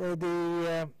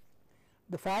the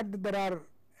fact that there are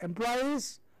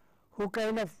employees who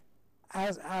kind of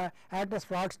act as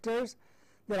fraudsters.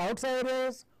 There are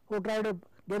outsiders who try to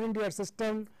get into your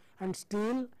system and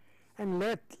steal, and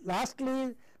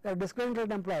lastly there are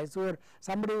disgruntled employees who are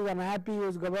somebody who is unhappy, who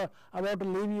is about to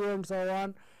leave you and so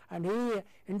on, and he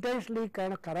intentionally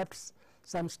kind of corrupts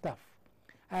some stuff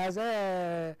as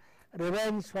a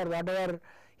revenge for whatever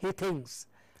he thinks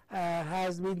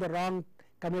has been the wrong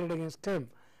committed against him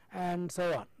and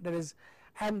so on. There is,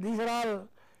 and these are all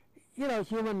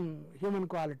human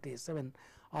qualities. I mean,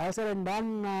 all said and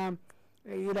done,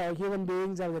 human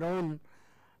beings have their own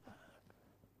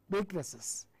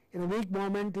weaknesses. In a weak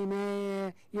moment, he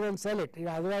may even sell it.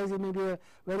 Otherwise, he may be a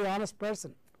very honest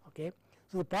person. Okay,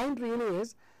 so the point really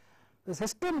is, the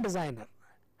system designer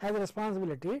has a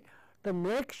responsibility to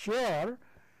make sure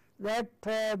that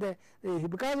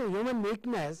because of human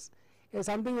weakness, if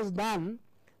something is done,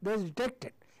 they is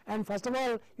detected, and first of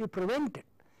all, you prevent it.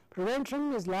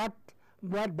 Prevention is lot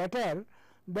better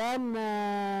than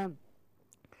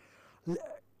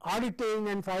auditing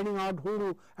and finding out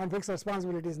who and fix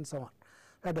responsibilities and so on.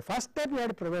 At the first step, you have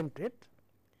to prevent it,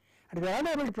 and if you are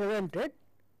not able to prevent it,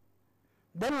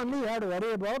 then only you have to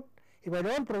worry about, if I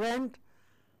don't prevent,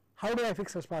 how do I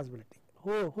fix responsibility?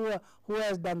 Who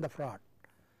has done the fraud?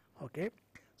 Okay.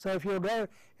 So if you do,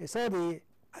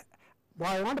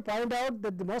 I want to point out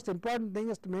that the most important thing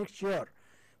is to make sure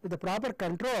with the proper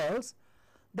controls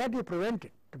that you prevent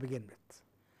it to begin with,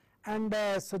 and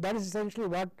so that is essentially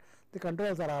what the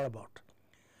controls are all about.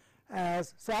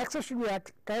 So access should be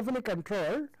carefully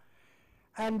controlled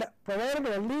and provided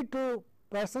only to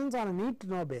persons on a need to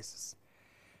know basis.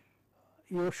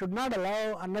 You should not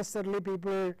allow unnecessarily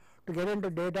people to get into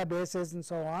databases and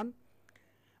so on,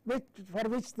 for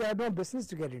which they have no business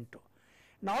to get into.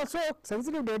 And also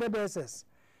sensitive databases,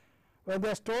 when they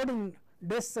are stored in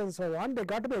disks and so on, they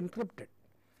got to be encrypted.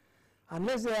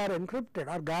 Unless they are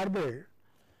encrypted or garbled,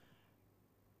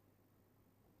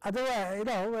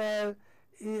 otherwise,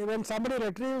 when somebody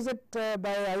retrieves it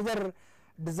by either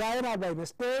design or by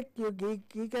mistake,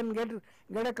 he can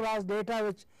get across data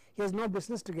which he has no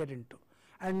business to get into.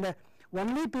 And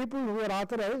only people who are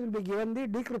authorized will be given the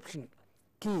decryption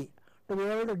key to be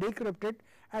able to decrypt it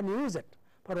and use it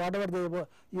for whatever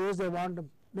they want to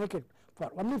make it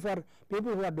for, only for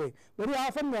people who are doing. Very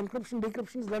often the encryption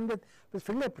decryption is done with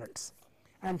fingerprints,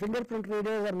 and fingerprint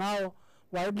readers are now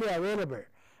widely available,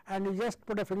 and you just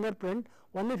put a fingerprint.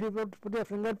 Only if you put a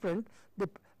fingerprint, the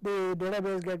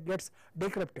database gets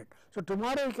decrypted. So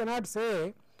tomorrow you cannot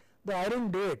say that I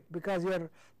didn't do it because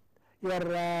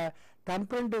your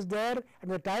thumbprint is there and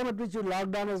the time at which you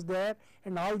logged on is there,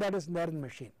 and all that is there in the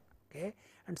machine. Okay,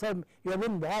 and so you have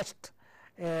been watched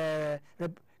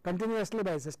continuously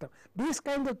by the system. These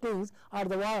kinds of things are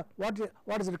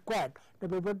what is required to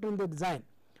be put in the design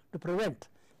to prevent,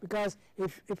 because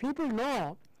if people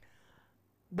know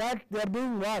that they are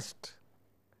being watched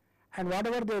and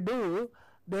whatever they do,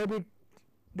 they will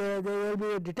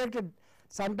be detected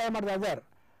sometime or the other,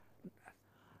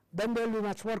 then they will be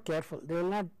much more careful. They will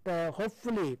not,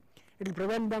 hopefully it will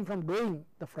prevent them from doing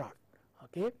the fraud.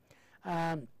 Okay.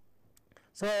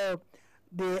 So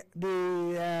the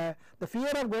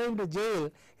fear of going to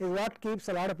jail is what keeps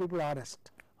a lot of people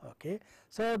honest. Okay.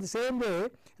 So the same way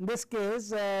in this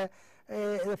case, the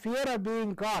fear of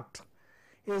being caught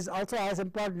is also as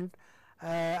important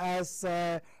as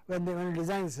when you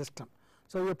design the system.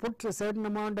 So you put a certain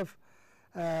amount of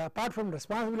apart from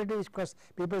responsibility which course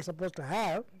people are supposed to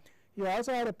have, you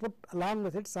also have to put along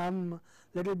with it some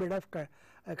little bit of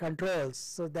controls,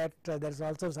 so that there is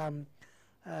also some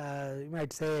you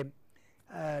might say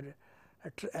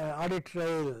audit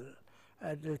trail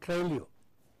will trail you.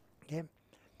 Okay.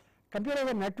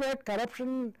 Computer network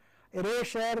corruption,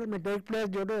 erasure may take place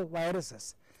due to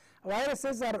viruses.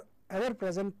 Viruses are ever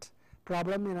present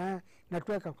problem in a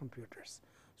network of computers.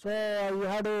 So you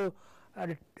have to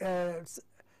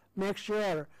make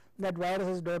sure that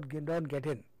viruses don't get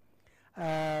in.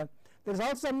 There is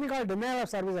also something called denial of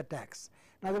service attacks.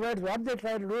 In other words, what they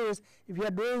try to do is, if you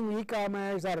are doing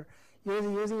e-commerce or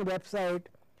using a website,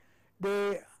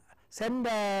 they send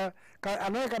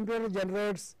another computer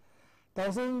generates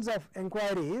thousands of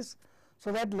inquiries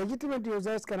so that legitimate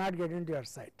users cannot get into your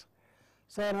site.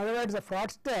 So in other words, the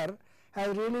fraudster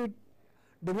has really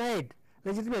denied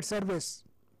legitimate service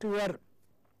to your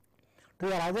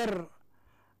other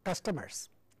customers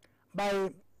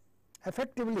by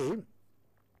effectively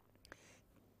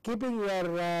keeping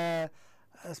your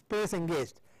space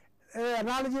engaged.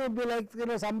 Analogy would be like,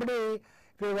 somebody,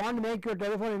 if you want to make your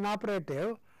telephone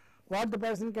inoperative, what the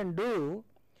person can do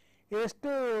is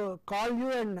to call you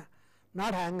and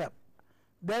not hang up.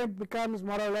 Then it becomes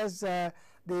more or less you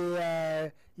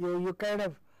kind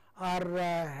of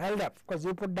are held up because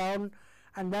you put down,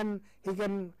 and then he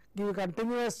can give you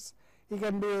continuous. He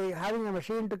can be having a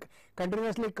machine to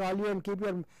continuously call you and keep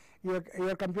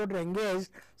your computer engaged,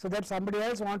 so that somebody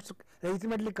else wants to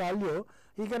legitimately call you,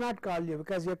 he cannot call you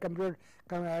because your computer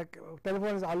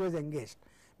telephone is always engaged,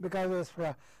 because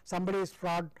somebody is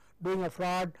doing a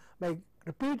fraud by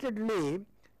repeatedly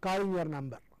calling your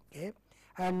number. Okay,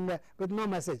 and with no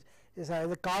message.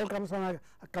 The call comes from a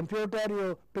computer,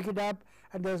 you pick it up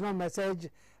and there is no message,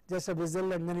 just a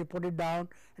whistle, and then you put it down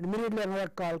and immediately another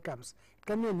call comes. It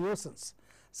can be a nuisance.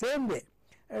 Same way,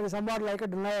 it is somewhat like a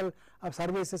denial of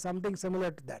services, something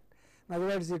similar to that. In other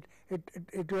words, you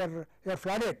are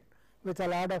flooded with a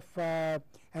lot of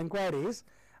inquiries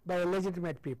by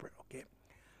legitimate people. Okay,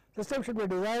 system should be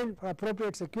designed for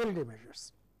appropriate security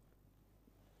measures.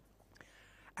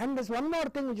 And there is one more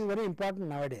thing which is very important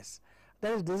nowadays,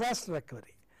 that is disaster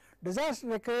recovery. Disaster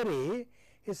recovery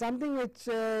is something which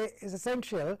is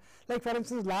essential. Like for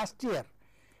instance, last year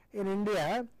in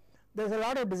India, there is a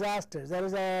lot of disasters. There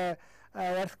is a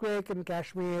earthquake in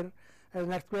Kashmir, there is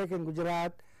an earthquake in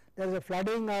Gujarat, there is a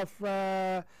flooding of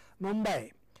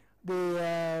Mumbai.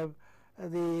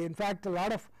 In fact, a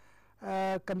lot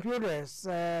of computers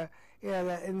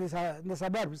in the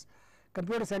suburbs,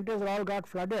 computer centers all got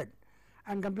flooded,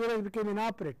 and computers became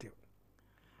inoperative.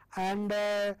 And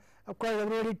of course,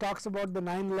 everybody talks about the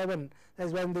 9/11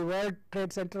 as when the World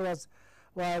Trade Center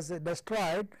was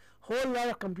destroyed. whole lot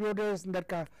of computers in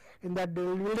that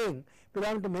building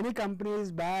belong to many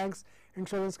companies, banks,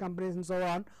 insurance companies and so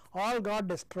on, all got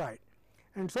destroyed.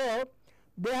 And so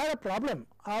they had a problem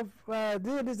of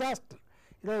the disaster.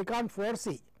 You can't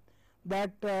foresee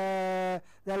that there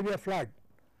will be a flood.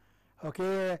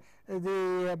 Okay,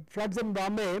 the floods in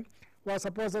Bombay was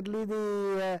supposedly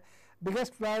the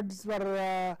biggest floods for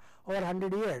over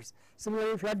 100 years.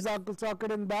 Similarly, floods also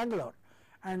occurred in Bangalore,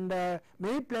 and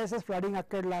many places flooding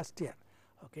occurred last year.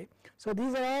 Okay, so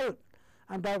these are all.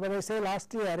 And when I say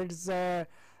last year, it is the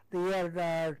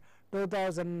year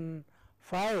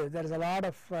 2005. There is a lot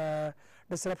of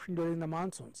disruption during the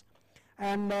monsoons,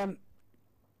 and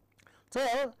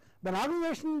so when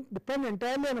organization depend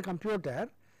entirely on a computer,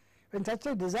 when such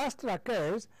a disaster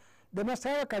occurs, they must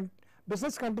have a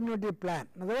business continuity plan.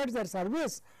 In other words, their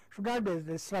service should not be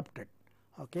disrupted,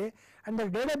 okay, and their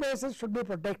databases should be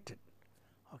protected.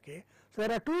 Okay. So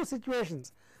there are two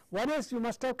situations. One is you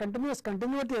must have continuous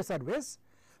continuity of service.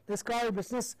 This is called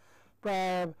business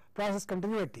process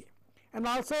continuity, and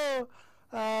also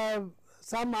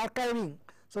some archiving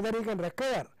so that you can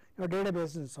recover your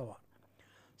database and so on.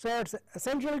 So it's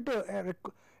essential to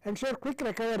ensure quick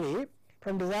recovery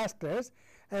from disasters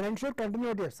and ensure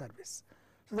continuity of service.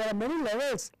 So there are many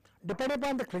levels depending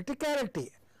upon the criticality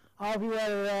of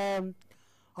your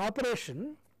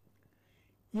operation.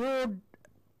 You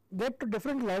get to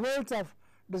different levels of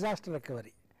disaster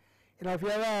recovery. If you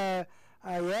have a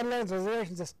airlines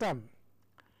reservation system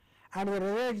and the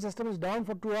reservation system is down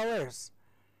for 2 hours,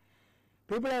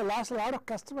 people have lost a lot of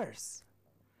customers.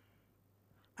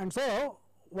 And so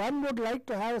one would like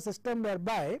to have a system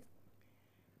whereby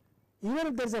even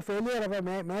if there is a failure of a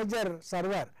major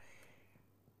server,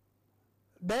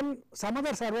 then some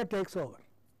other server takes over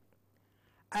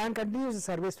and continues the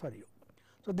service for you.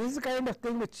 So this is the kind of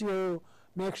thing which you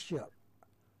make sure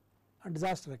on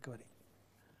disaster recovery.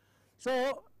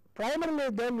 So primarily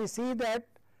then we see that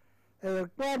a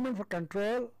requirement for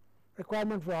control,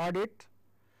 requirement for audit,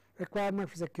 requirement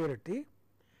for security,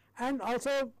 and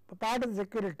also part of the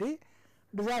security,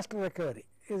 disaster recovery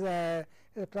is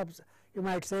you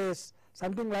might say is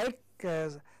something like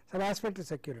some aspect of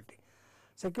security.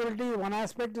 Security, one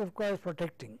aspect is of course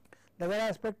protecting, the other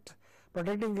aspect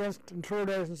protecting against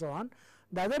intruders and so on,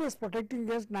 the other is protecting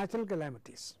against natural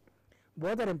calamities.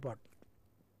 Both are important.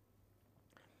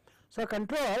 So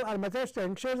control are methods to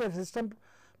ensure that the system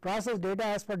process data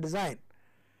as per design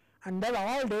and that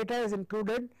all data is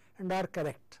included and are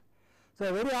correct.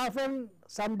 So very often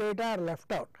some data are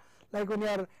left out, like when you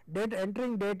are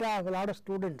entering data of a lot of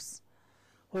students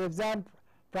whose exam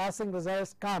processing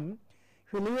results come,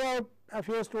 if you leave out a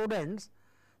few students,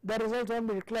 the results won't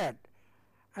be declared,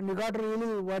 and you got to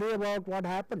really worry about what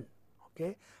happened.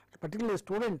 Okay, particularly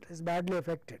student is badly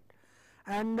affected,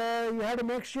 and you have to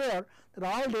make sure that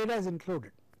all data is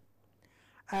included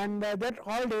and that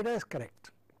all data is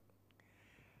correct.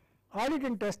 Audit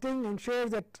and testing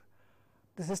ensures that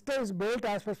the system is built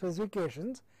as per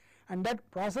specifications and that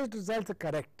processed results are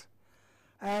correct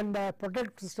and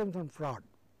protect systems from fraud.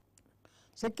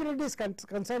 Security is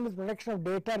concerned with protection of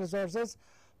data, resources,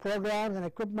 programs and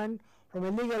equipment from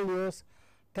illegal use,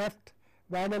 theft,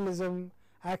 vandalism,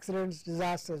 accidents,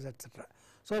 disasters, etc.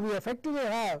 So we effectively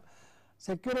have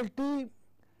security,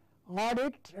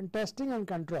 audit and testing and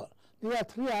control. These are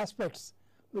three aspects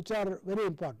which are very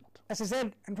important. As I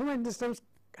said, information systems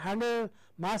handle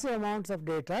massive amounts of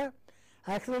data.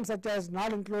 Accidents such as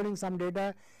not including some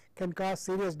data can cause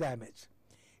serious damage.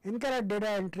 Incorrect data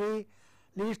entry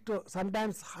leads to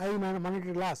sometimes high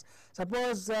monetary loss.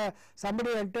 Suppose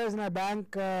somebody enters in a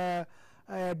bank data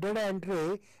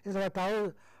entry is of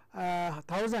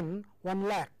 1,000, 1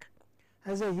 lakh.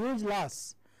 Has a huge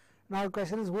loss. Now the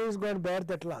question is who is going to bear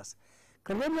that loss?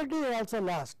 Credibility is also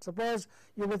lost. Suppose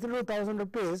you withdraw 1,000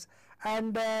 rupees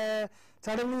and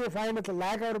suddenly you find that a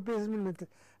lakh of rupees,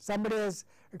 somebody has,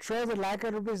 it shows a lakh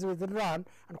of rupees withdrawn,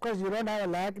 and of course you don't have a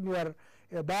lakh in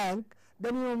your bank,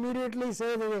 then you immediately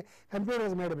say the computer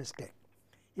has made a mistake,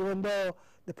 even though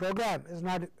the program is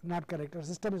not correct or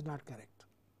system is not correct.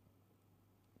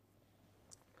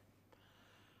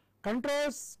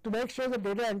 Controls to make sure the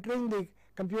data entering the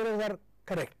computers are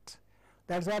correct.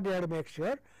 That is what you have to make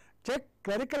sure. Check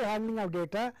clerical handling of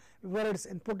data before it is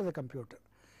input to the computer.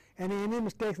 Any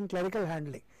mistakes in clerical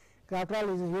handling, after all,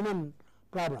 is a human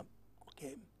problem.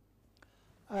 Okay.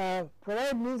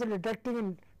 Provide means of detecting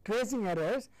and tracing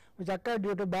errors which occur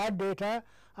due to bad data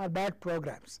or bad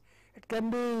programs. It can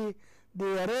be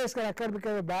the errors can occur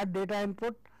because of bad data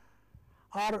input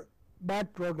or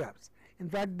bad programs. In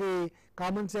fact, the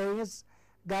common saying is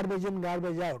garbage in,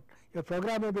 garbage out. Your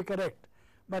program may be correct,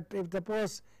 but if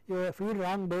suppose you feed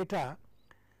wrong data,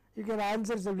 you can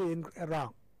answers will be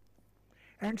wrong.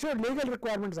 And so legal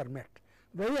requirements are met.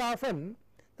 Very often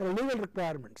there are legal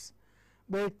requirements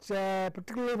which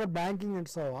particularly for banking and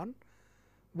so on,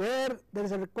 where there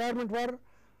is a requirement for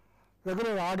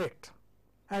regular audit,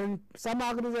 and in some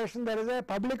organization there is a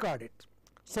public audit.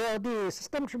 So the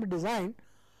system should be designed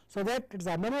so that it is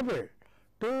amenable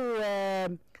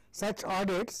to such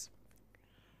audits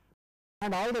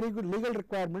and all the legal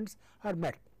requirements are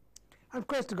met. Of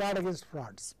course, to guard against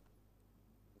frauds.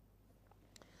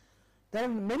 There are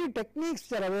many techniques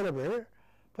which are available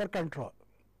for control.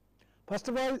 First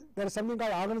of all, there is something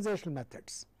called organizational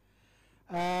methods.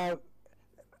 In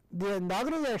the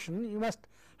organization, you must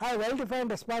have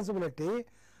well-defined responsibility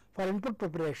for input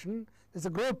preparation. There is a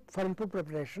group for input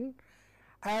preparation,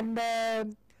 and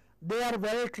they are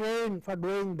well trained for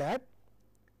doing that.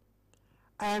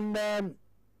 And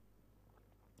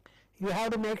you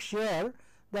have to make sure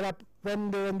that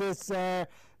when this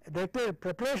data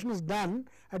preparation is done,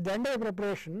 at the end of the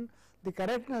preparation, the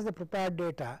correctness of the prepared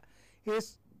data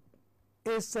is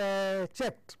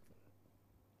checked.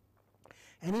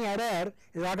 Any error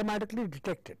is automatically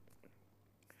detected.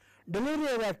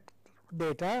 Delivery of that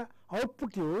data,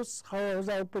 output use, how is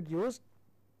the output used?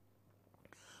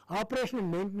 Operation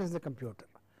and maintenance of the computer.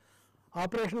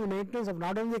 Operation and maintenance of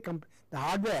not only the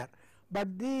hardware,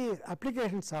 but the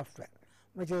application software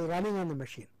which is running on the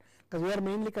machine, because we are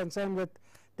mainly concerned with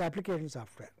the application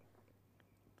software.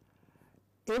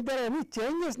 If there are any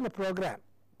changes in the program,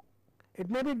 it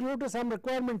may be due to some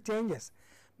requirement changes,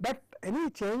 but any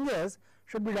changes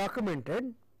should be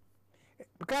documented,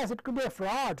 because it could be a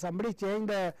fraud. Somebody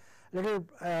changed a little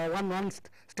one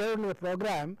statement in the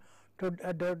program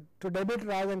to debit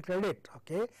rather than credit,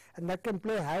 okay, and that can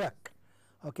play havoc,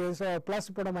 okay. So plus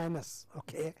put a minus,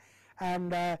 okay,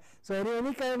 and so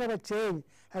any kind of a change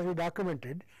has to be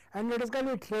documented, and it is going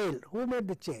to be trailed. Who made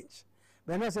the change?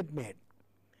 When was it made?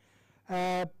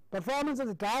 Performance of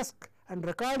the task and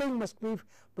recording must be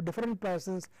for different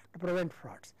persons to prevent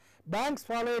frauds. Banks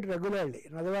follow it regularly.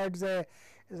 In other words,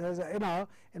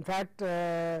 in fact,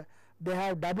 they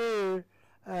have double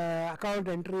account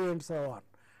entry and so on.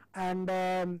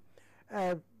 And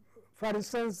for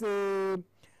instance,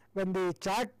 when the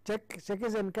check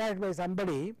is encashed by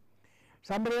somebody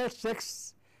else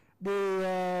checks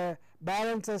the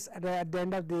balances at the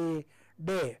end of the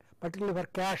day, particularly for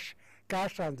cash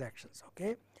transactions,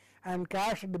 okay. And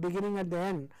cash at the beginning and the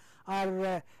end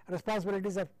are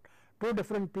responsibilities of two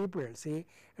different people. See,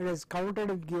 it is counted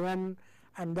and given,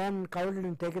 and then counted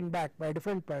and taken back by a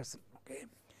different person, okay,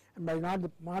 and by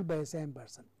not by the same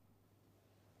person.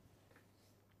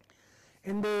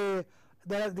 In there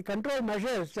are the control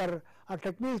measures or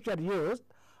techniques which are used.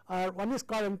 One is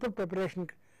called input preparation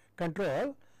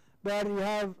control, where you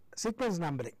have sequence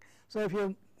numbering. So if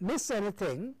you miss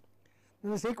anything,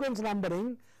 then the sequence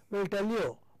numbering will tell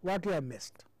you what you have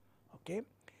missed, okay.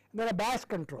 There are batch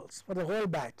controls for the whole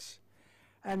batch,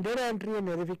 and data entry and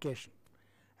verification.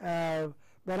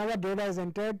 Whenever data is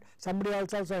entered, somebody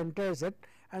else also enters it,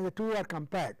 and the two are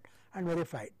compared and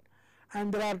verified.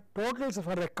 And there are totals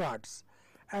for records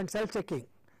and self-checking.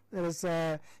 There is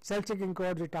self-checking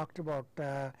code we talked about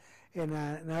in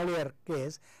an earlier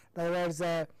case. In other words,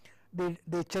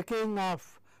 the checking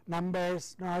of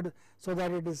numbers so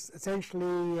that it is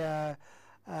essentially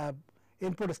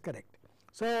input is correct.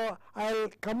 So I will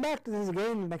come back to this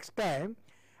again next time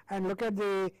and look at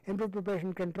the input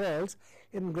preparation controls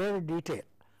in greater detail,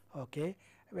 okay,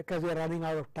 because we are running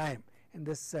out of time in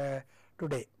this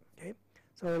today, okay.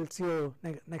 So I will see you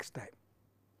next time.